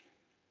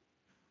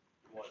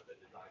 What the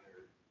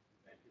designer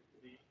meant it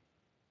to be.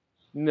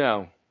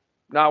 No,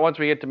 not once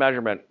we get to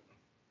measurement.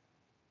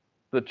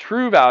 The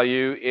true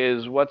value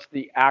is what's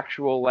the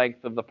actual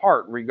length of the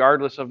part,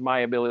 regardless of my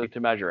ability to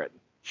measure it.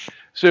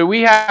 So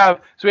we have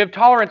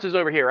tolerances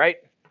over here, right?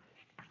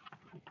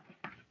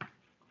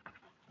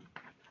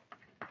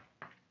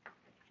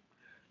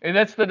 And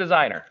that's the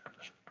designer.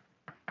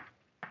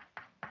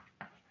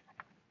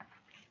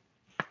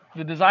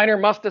 The designer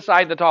must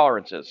decide the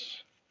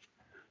tolerances.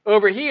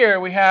 Over here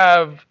we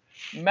have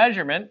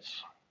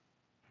measurements.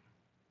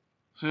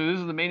 So this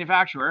is the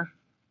manufacturer.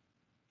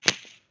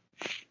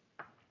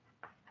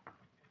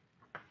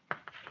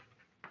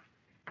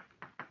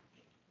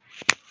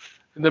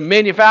 The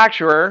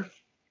manufacturer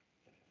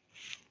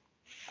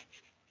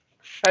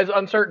has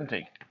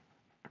uncertainty.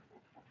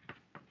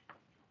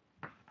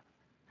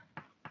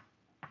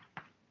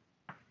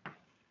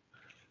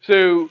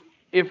 So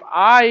if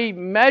I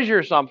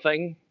measure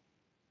something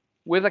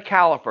with a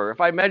caliper,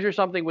 if I measure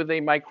something with a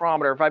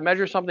micrometer, if I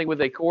measure something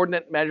with a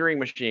coordinate measuring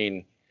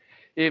machine,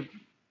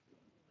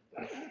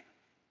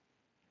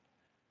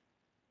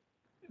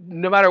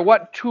 no matter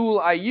what tool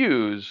I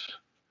use,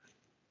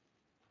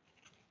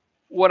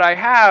 what I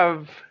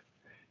have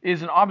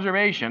is an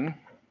observation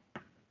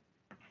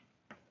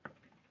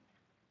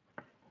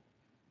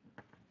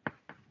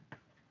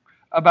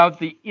about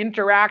the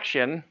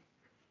interaction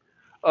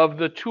of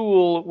the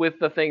tool with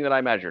the thing that I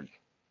measured.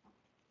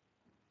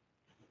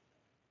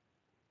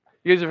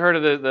 You guys have heard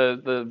of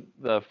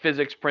the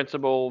physics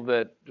principle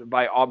that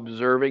by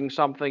observing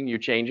something, you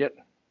change it?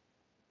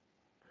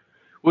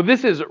 Well,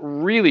 this is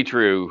really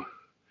true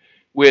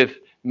with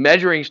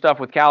measuring stuff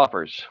with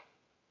calipers.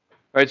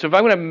 All right, so if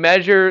I'm going to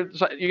measure,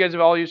 you guys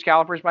have all used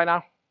calipers by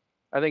now,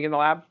 I think, in the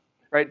lab,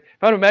 right? If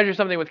I'm going to measure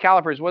something with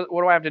calipers, what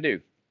do I have to do?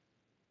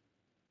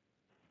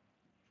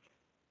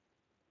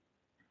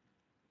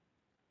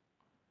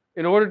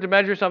 In order to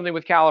measure something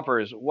with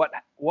calipers, what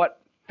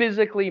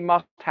physically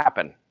must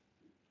happen?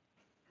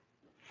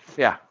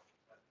 Yeah.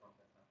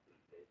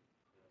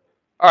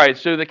 All right,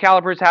 so the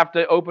calipers have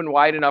to open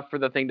wide enough for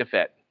the thing to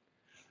fit.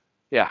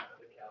 Yeah.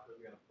 The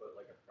caliper's gonna put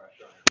like a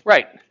pressure on it.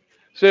 Right.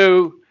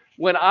 So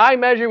when I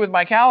measure with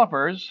my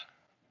calipers,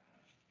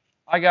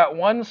 I got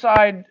one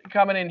side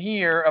coming in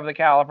here of the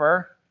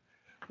caliper,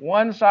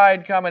 one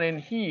side coming in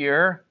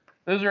here.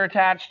 Those are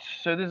attached,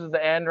 so this is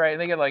the end, right?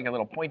 They get like a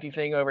little pointy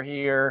thing over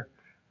here.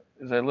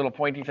 There's a little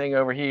pointy thing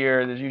over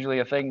here. There's usually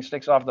a thing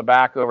sticks off the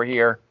back over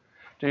here,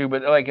 too.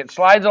 But like it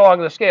slides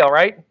along the scale,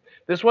 right?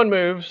 This one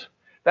moves.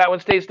 That one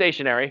stays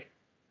stationary.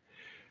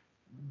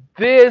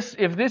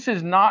 If this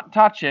is not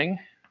touching,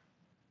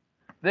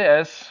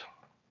 this,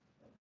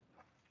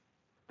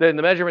 then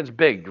the measurement's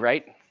big,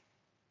 right?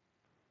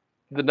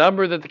 The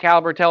number that the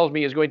caliper tells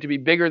me is going to be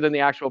bigger than the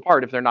actual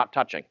part if they're not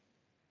touching.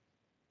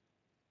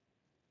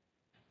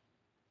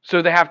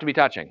 So they have to be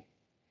touching.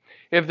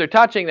 If they're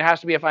touching, there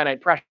has to be a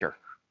finite pressure.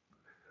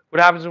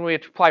 What happens when we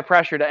apply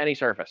pressure to any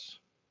surface?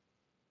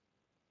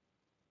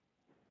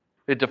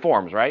 It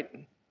deforms, right?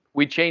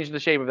 We change the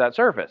shape of that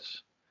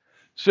surface.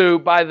 So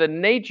by the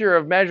nature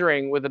of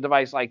measuring with a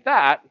device like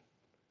that,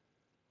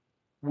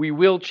 we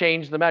will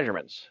change the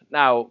measurements.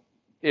 Now,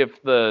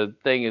 if the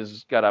thing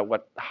has got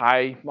a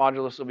high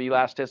modulus of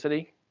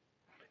elasticity,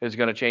 it's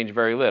going to change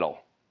very little.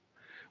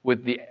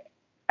 With the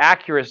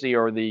accuracy,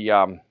 or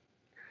the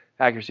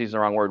accuracy is the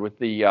wrong word, with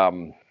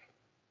the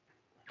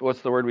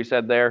what's the word we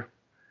said there?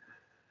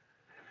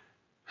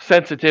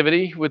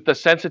 Sensitivity. With the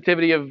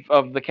sensitivity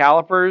of the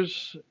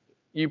calipers,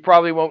 you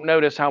probably won't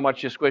notice how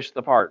much you squish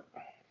the part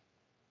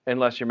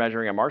unless you're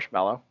measuring a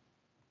marshmallow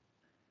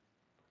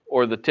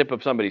or the tip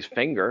of somebody's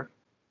finger,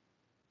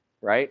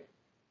 right?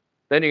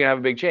 Then you're going to have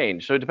a big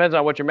change. So it depends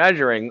on what you're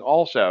measuring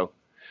also.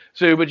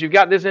 So, but you've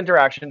got this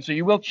interaction, so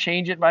you will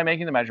change it by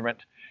making the measurement.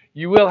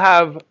 You will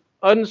have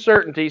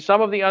uncertainty. Some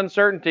of the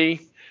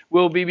uncertainty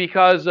will be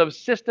because of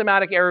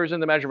systematic errors in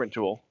the measurement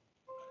tool.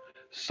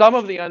 Some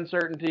of the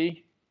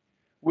uncertainty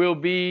will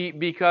be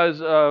because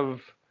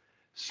of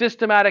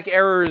systematic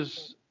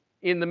errors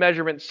in the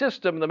measurement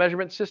system. The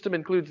measurement system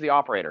includes the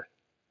operator,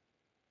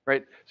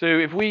 right? So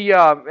if we,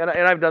 and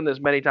I've done this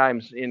many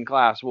times in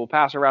class, we'll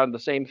pass around the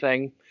same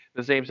thing,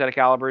 the same set of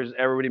calipers,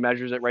 everybody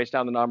measures it, writes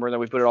down the number, and then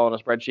we put it all in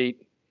a spreadsheet.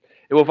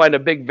 And we'll find a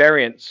big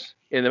variance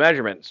in the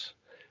measurements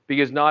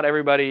because not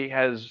everybody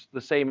has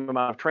the same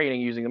amount of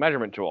training using the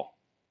measurement tool.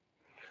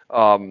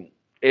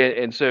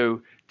 And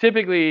so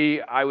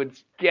typically, I would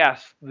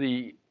guess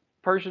the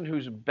person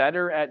who's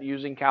better at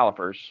using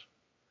calipers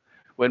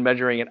when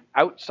measuring an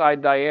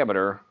outside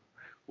diameter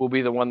will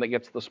be the one that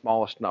gets the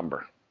smallest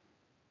number.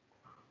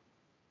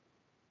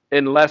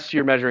 Unless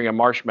you're measuring a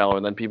marshmallow,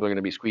 and then people are going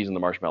to be squeezing the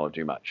marshmallow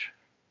too much,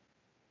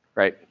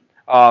 right?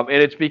 And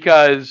it's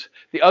because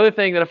the other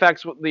thing that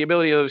affects the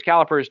ability of those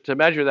calipers to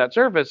measure that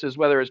surface is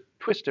whether it's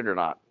twisted or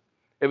not.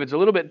 If it's a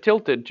little bit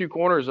tilted, 2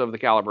 corners of the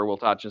caliper will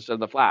touch instead of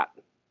the flat.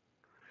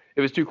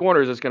 If it's 2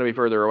 corners, it's going to be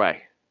further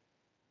away,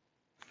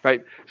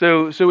 right?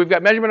 So we've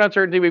got measurement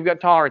uncertainty, we've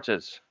got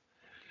tolerances.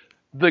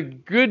 The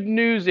good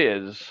news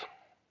is,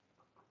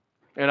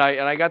 and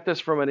I got this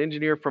from an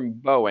engineer from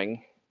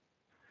Boeing.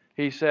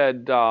 He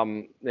said,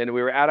 and we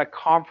were at a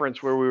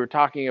conference where we were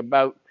talking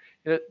about,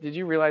 did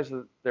you realize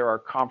that there are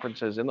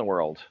conferences in the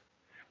world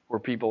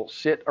where people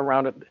sit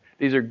around,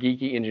 these are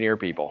geeky engineer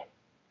people,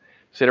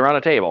 sit around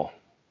a table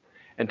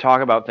and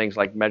talk about things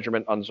like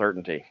measurement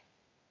uncertainty.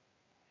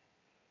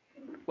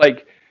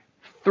 Like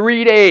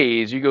 3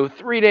 days, you go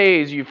 3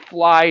 days, you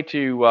fly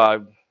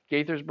to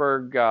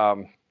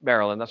Gaithersburg,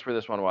 Maryland, that's where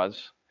this one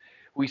was.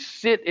 We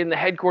sit in the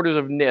headquarters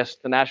of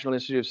NIST, the National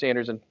Institute of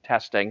Standards and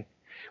Testing.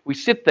 We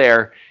sit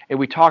there and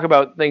we talk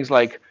about things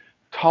like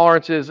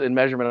tolerances and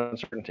measurement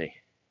uncertainty.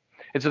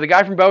 And so the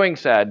guy from Boeing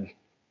said,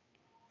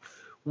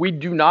 we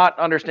do not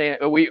understand,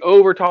 we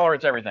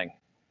over-tolerance everything.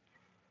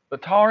 The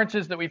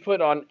tolerances that we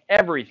put on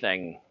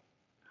everything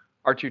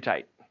are too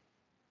tight.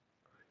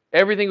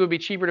 Everything would be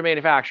cheaper to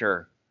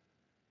manufacture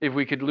if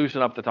we could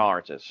loosen up the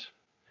tolerances.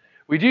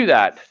 We do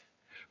that,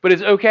 but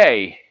it's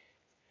okay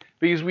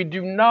because we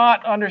do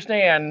not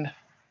understand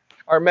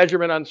our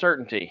measurement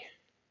uncertainty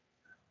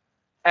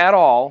at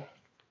all.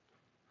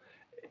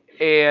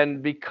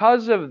 And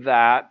because of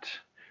that,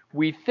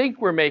 we think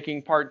we're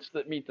making parts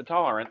that meet the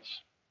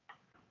tolerance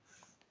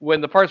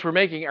when the parts we're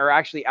making are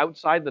actually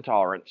outside the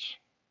tolerance.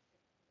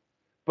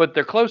 But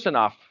they're close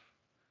enough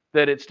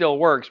that it still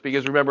works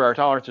because remember, our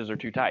tolerances are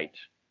too tight.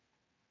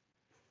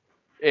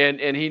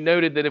 And he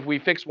noted that if we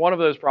fix one of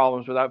those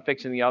problems without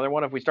fixing the other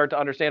one, if we start to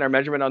understand our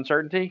measurement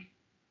uncertainty,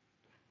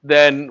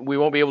 then we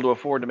won't be able to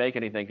afford to make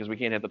anything because we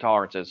can't hit the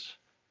tolerances.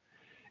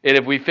 And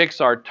if we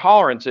fix our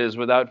tolerances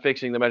without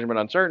fixing the measurement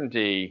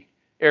uncertainty,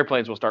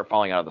 airplanes will start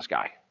falling out of the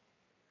sky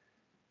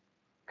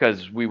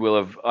because we will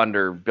have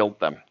underbuilt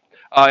them.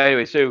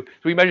 Anyway, so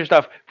we measure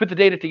stuff, put the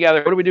data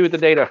together. What do we do with the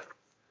data?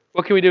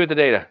 What can we do with the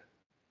data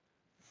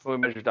when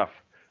we measure stuff?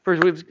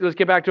 First, let's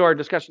get back to our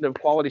discussion of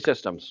quality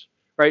systems,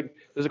 right?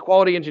 There's a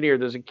quality engineer,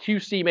 there's a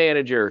QC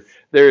manager,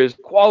 there's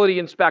quality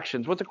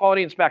inspections. What's a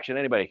quality inspection?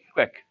 Anybody?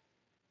 Quick.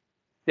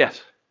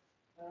 Yes?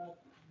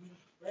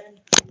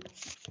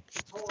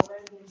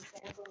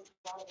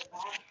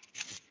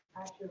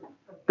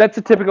 That's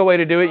a typical way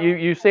to do it.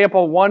 You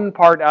sample one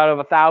part out of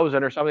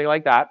 1,000 or something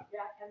like that. Yeah,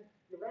 and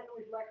you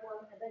randomly select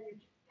one, and then you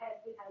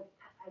test it as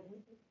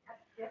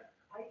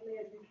tightly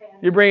as you can.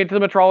 You bring it to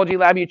the metrology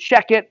lab, you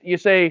check it, you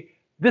say,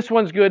 this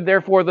one's good,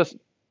 therefore the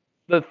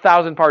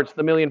 1,000 parts,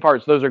 the 1,000,000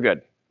 parts, those are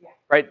good, yeah.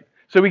 Right?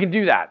 So we can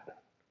do that.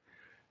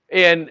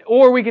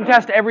 Or we can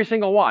test every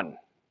single one,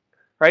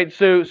 right?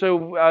 So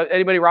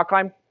anybody rock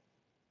climb?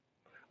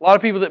 A lot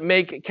of people that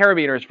make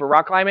carabiners for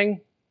rock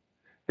climbing,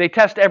 they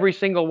test every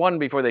single one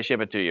before they ship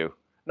it to you.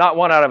 Not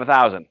 1 out of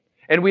 1,000.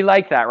 And we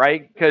like that,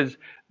 right? Because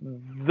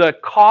the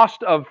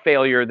cost of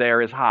failure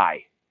there is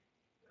high,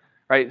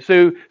 right?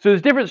 So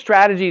there's different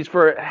strategies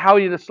for how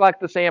you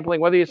select the sampling,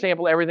 whether you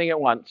sample everything at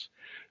once.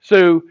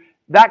 So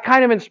that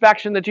kind of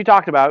inspection that you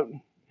talked about,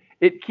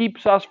 it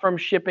keeps us from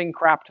shipping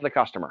crap to the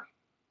customer.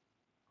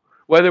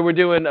 Whether we're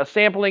doing a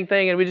sampling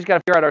thing and we just got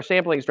to figure out our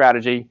sampling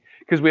strategy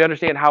because we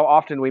understand how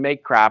often we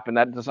make crap and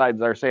that decides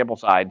our sample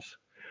size.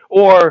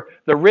 Or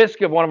the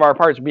risk of one of our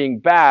parts being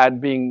bad,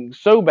 being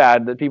so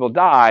bad that people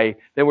die,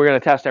 then we're going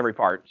to test every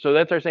part. So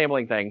that's our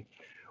sampling thing.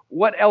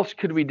 What else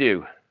could we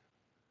do?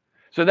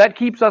 So that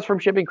keeps us from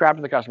shipping crap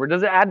to the customer.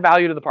 Does it add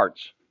value to the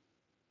parts?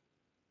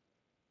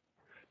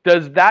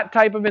 Does that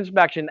type of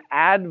inspection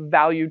add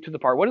value to the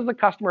part? What is the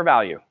customer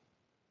value?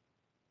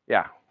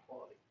 Yeah.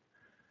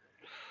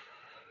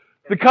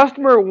 The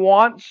customer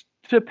wants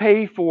to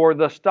pay for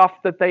the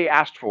stuff that they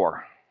asked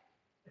for.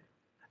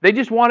 They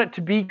just want it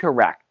to be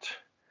correct.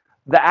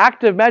 The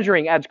act of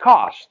measuring adds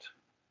cost,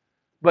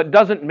 but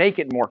doesn't make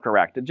it more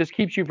correct. It just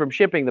keeps you from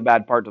shipping the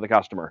bad part to the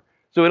customer.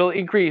 So it'll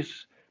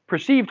increase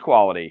perceived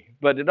quality,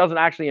 but it doesn't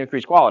actually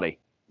increase quality.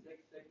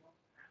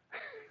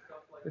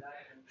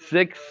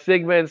 Six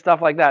Sigma and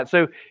stuff like that.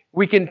 So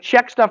we can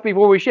check stuff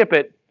before we ship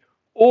it,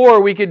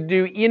 or we could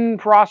do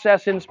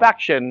in-process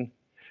inspection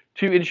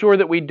to ensure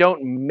that we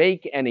don't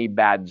make any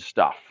bad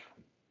stuff.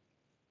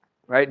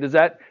 Right? Does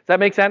that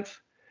make sense?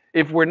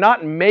 If we're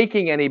not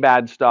making any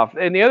bad stuff,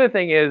 and the other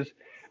thing is,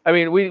 I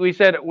mean, we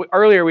said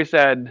earlier, we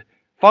said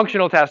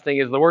functional testing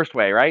is the worst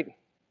way, right?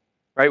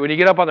 Right? When you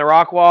get up on the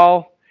rock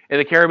wall and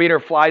the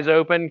carabiner flies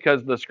open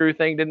because the screw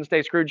thing didn't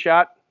stay screwed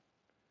shut,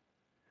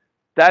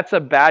 that's a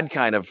bad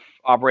kind of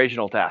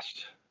operational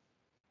test.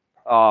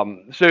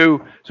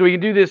 So we can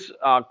do this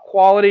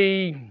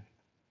quality.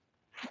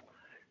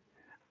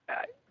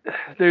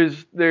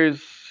 There's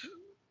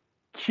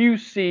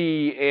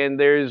QC and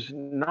there's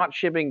not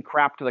shipping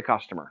crap to the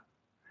customer,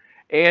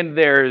 and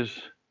there's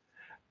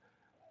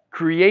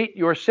create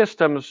your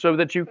systems so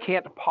that you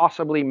can't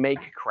possibly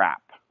make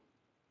crap.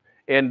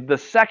 And the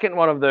second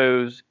one of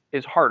those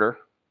is harder.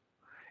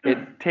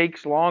 It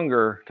takes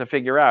longer to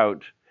figure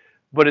out,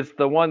 but it's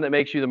the one that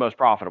makes you the most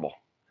profitable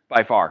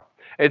by far.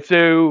 And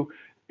so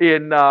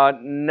in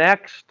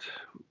next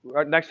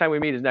time we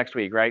meet is next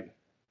week, right?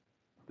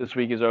 This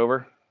week is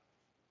over.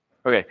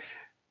 Okay,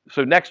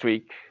 so next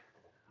week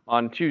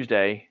on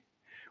Tuesday,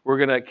 we're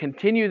going to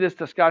continue this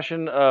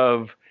discussion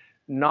of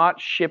not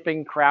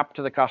shipping crap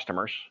to the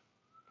customers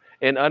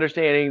and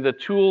understanding the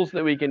tools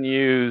that we can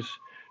use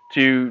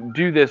to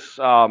do this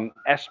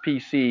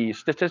SPC,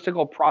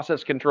 statistical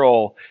process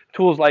control,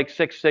 tools like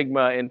Six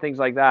Sigma and things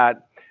like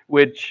that,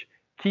 which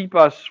keep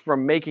us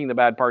from making the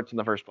bad parts in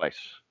the first place.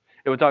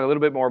 And we'll talk a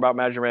little bit more about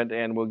measurement,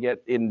 and we'll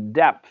get in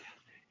depth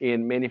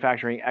in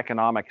manufacturing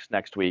economics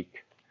next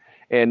week.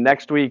 And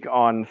next week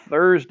on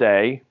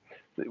Thursday,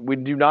 we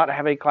do not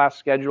have a class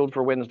scheduled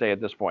for Wednesday at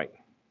this point.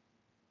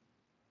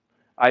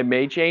 I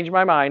may change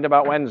my mind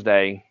about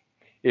Wednesday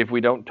if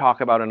we don't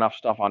talk about enough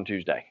stuff on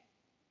Tuesday.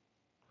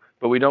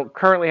 But we don't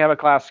currently have a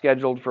class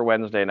scheduled for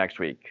Wednesday next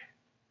week.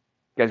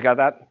 You guys got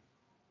that?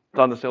 It's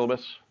on the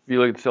syllabus. If you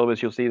look at the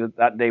syllabus, you'll see that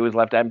that day was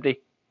left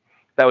empty.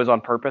 That was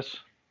on purpose.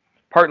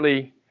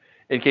 Partly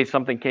in case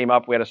something came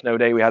up, we had a snow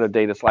day, we had a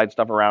day to slide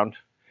stuff around.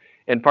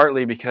 And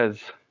partly because,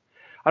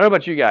 I don't know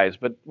about you guys,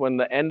 but when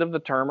the end of the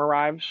term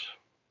arrives,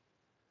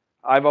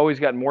 I've always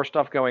got more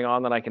stuff going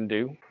on than I can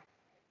do.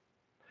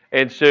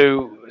 And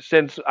so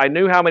since I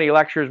knew how many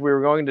lectures we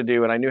were going to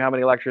do and I knew how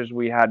many lectures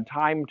we had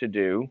time to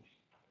do,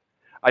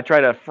 I try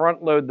to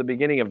front load the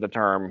beginning of the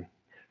term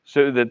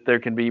so that there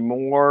can be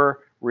more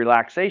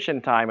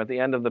relaxation time at the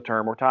end of the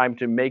term or time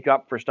to make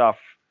up for stuff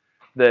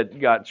that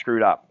got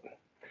screwed up.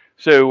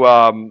 So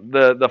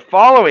the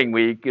following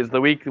week is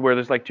the week where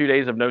there's like 2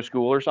 days of no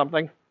school or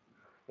something.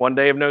 1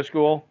 day of no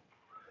school.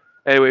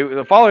 Anyway,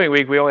 the following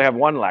week we only have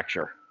one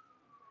lecture.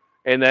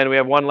 And then we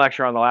have one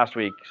lecture on the last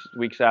week,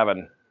 week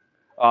 7.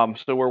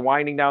 So we're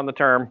winding down the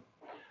term.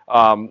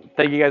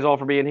 Thank you guys all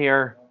for being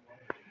here.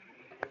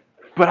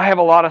 But I have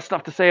a lot of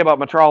stuff to say about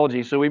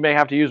metrology, so we may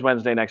have to use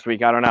Wednesday next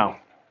week. I don't know.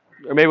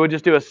 Or maybe we'll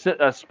just do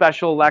a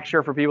special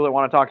lecture for people that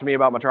want to talk to me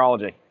about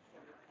metrology.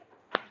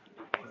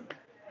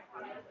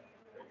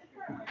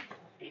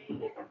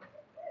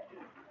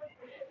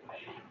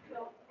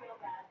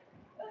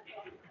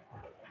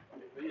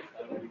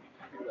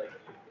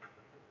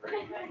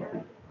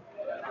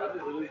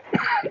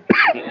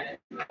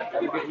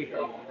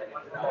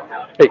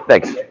 Hey,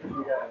 thanks.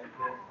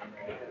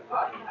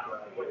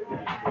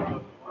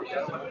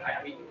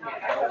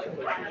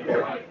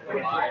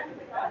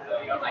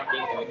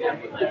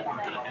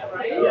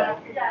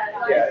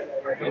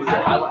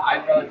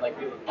 I really like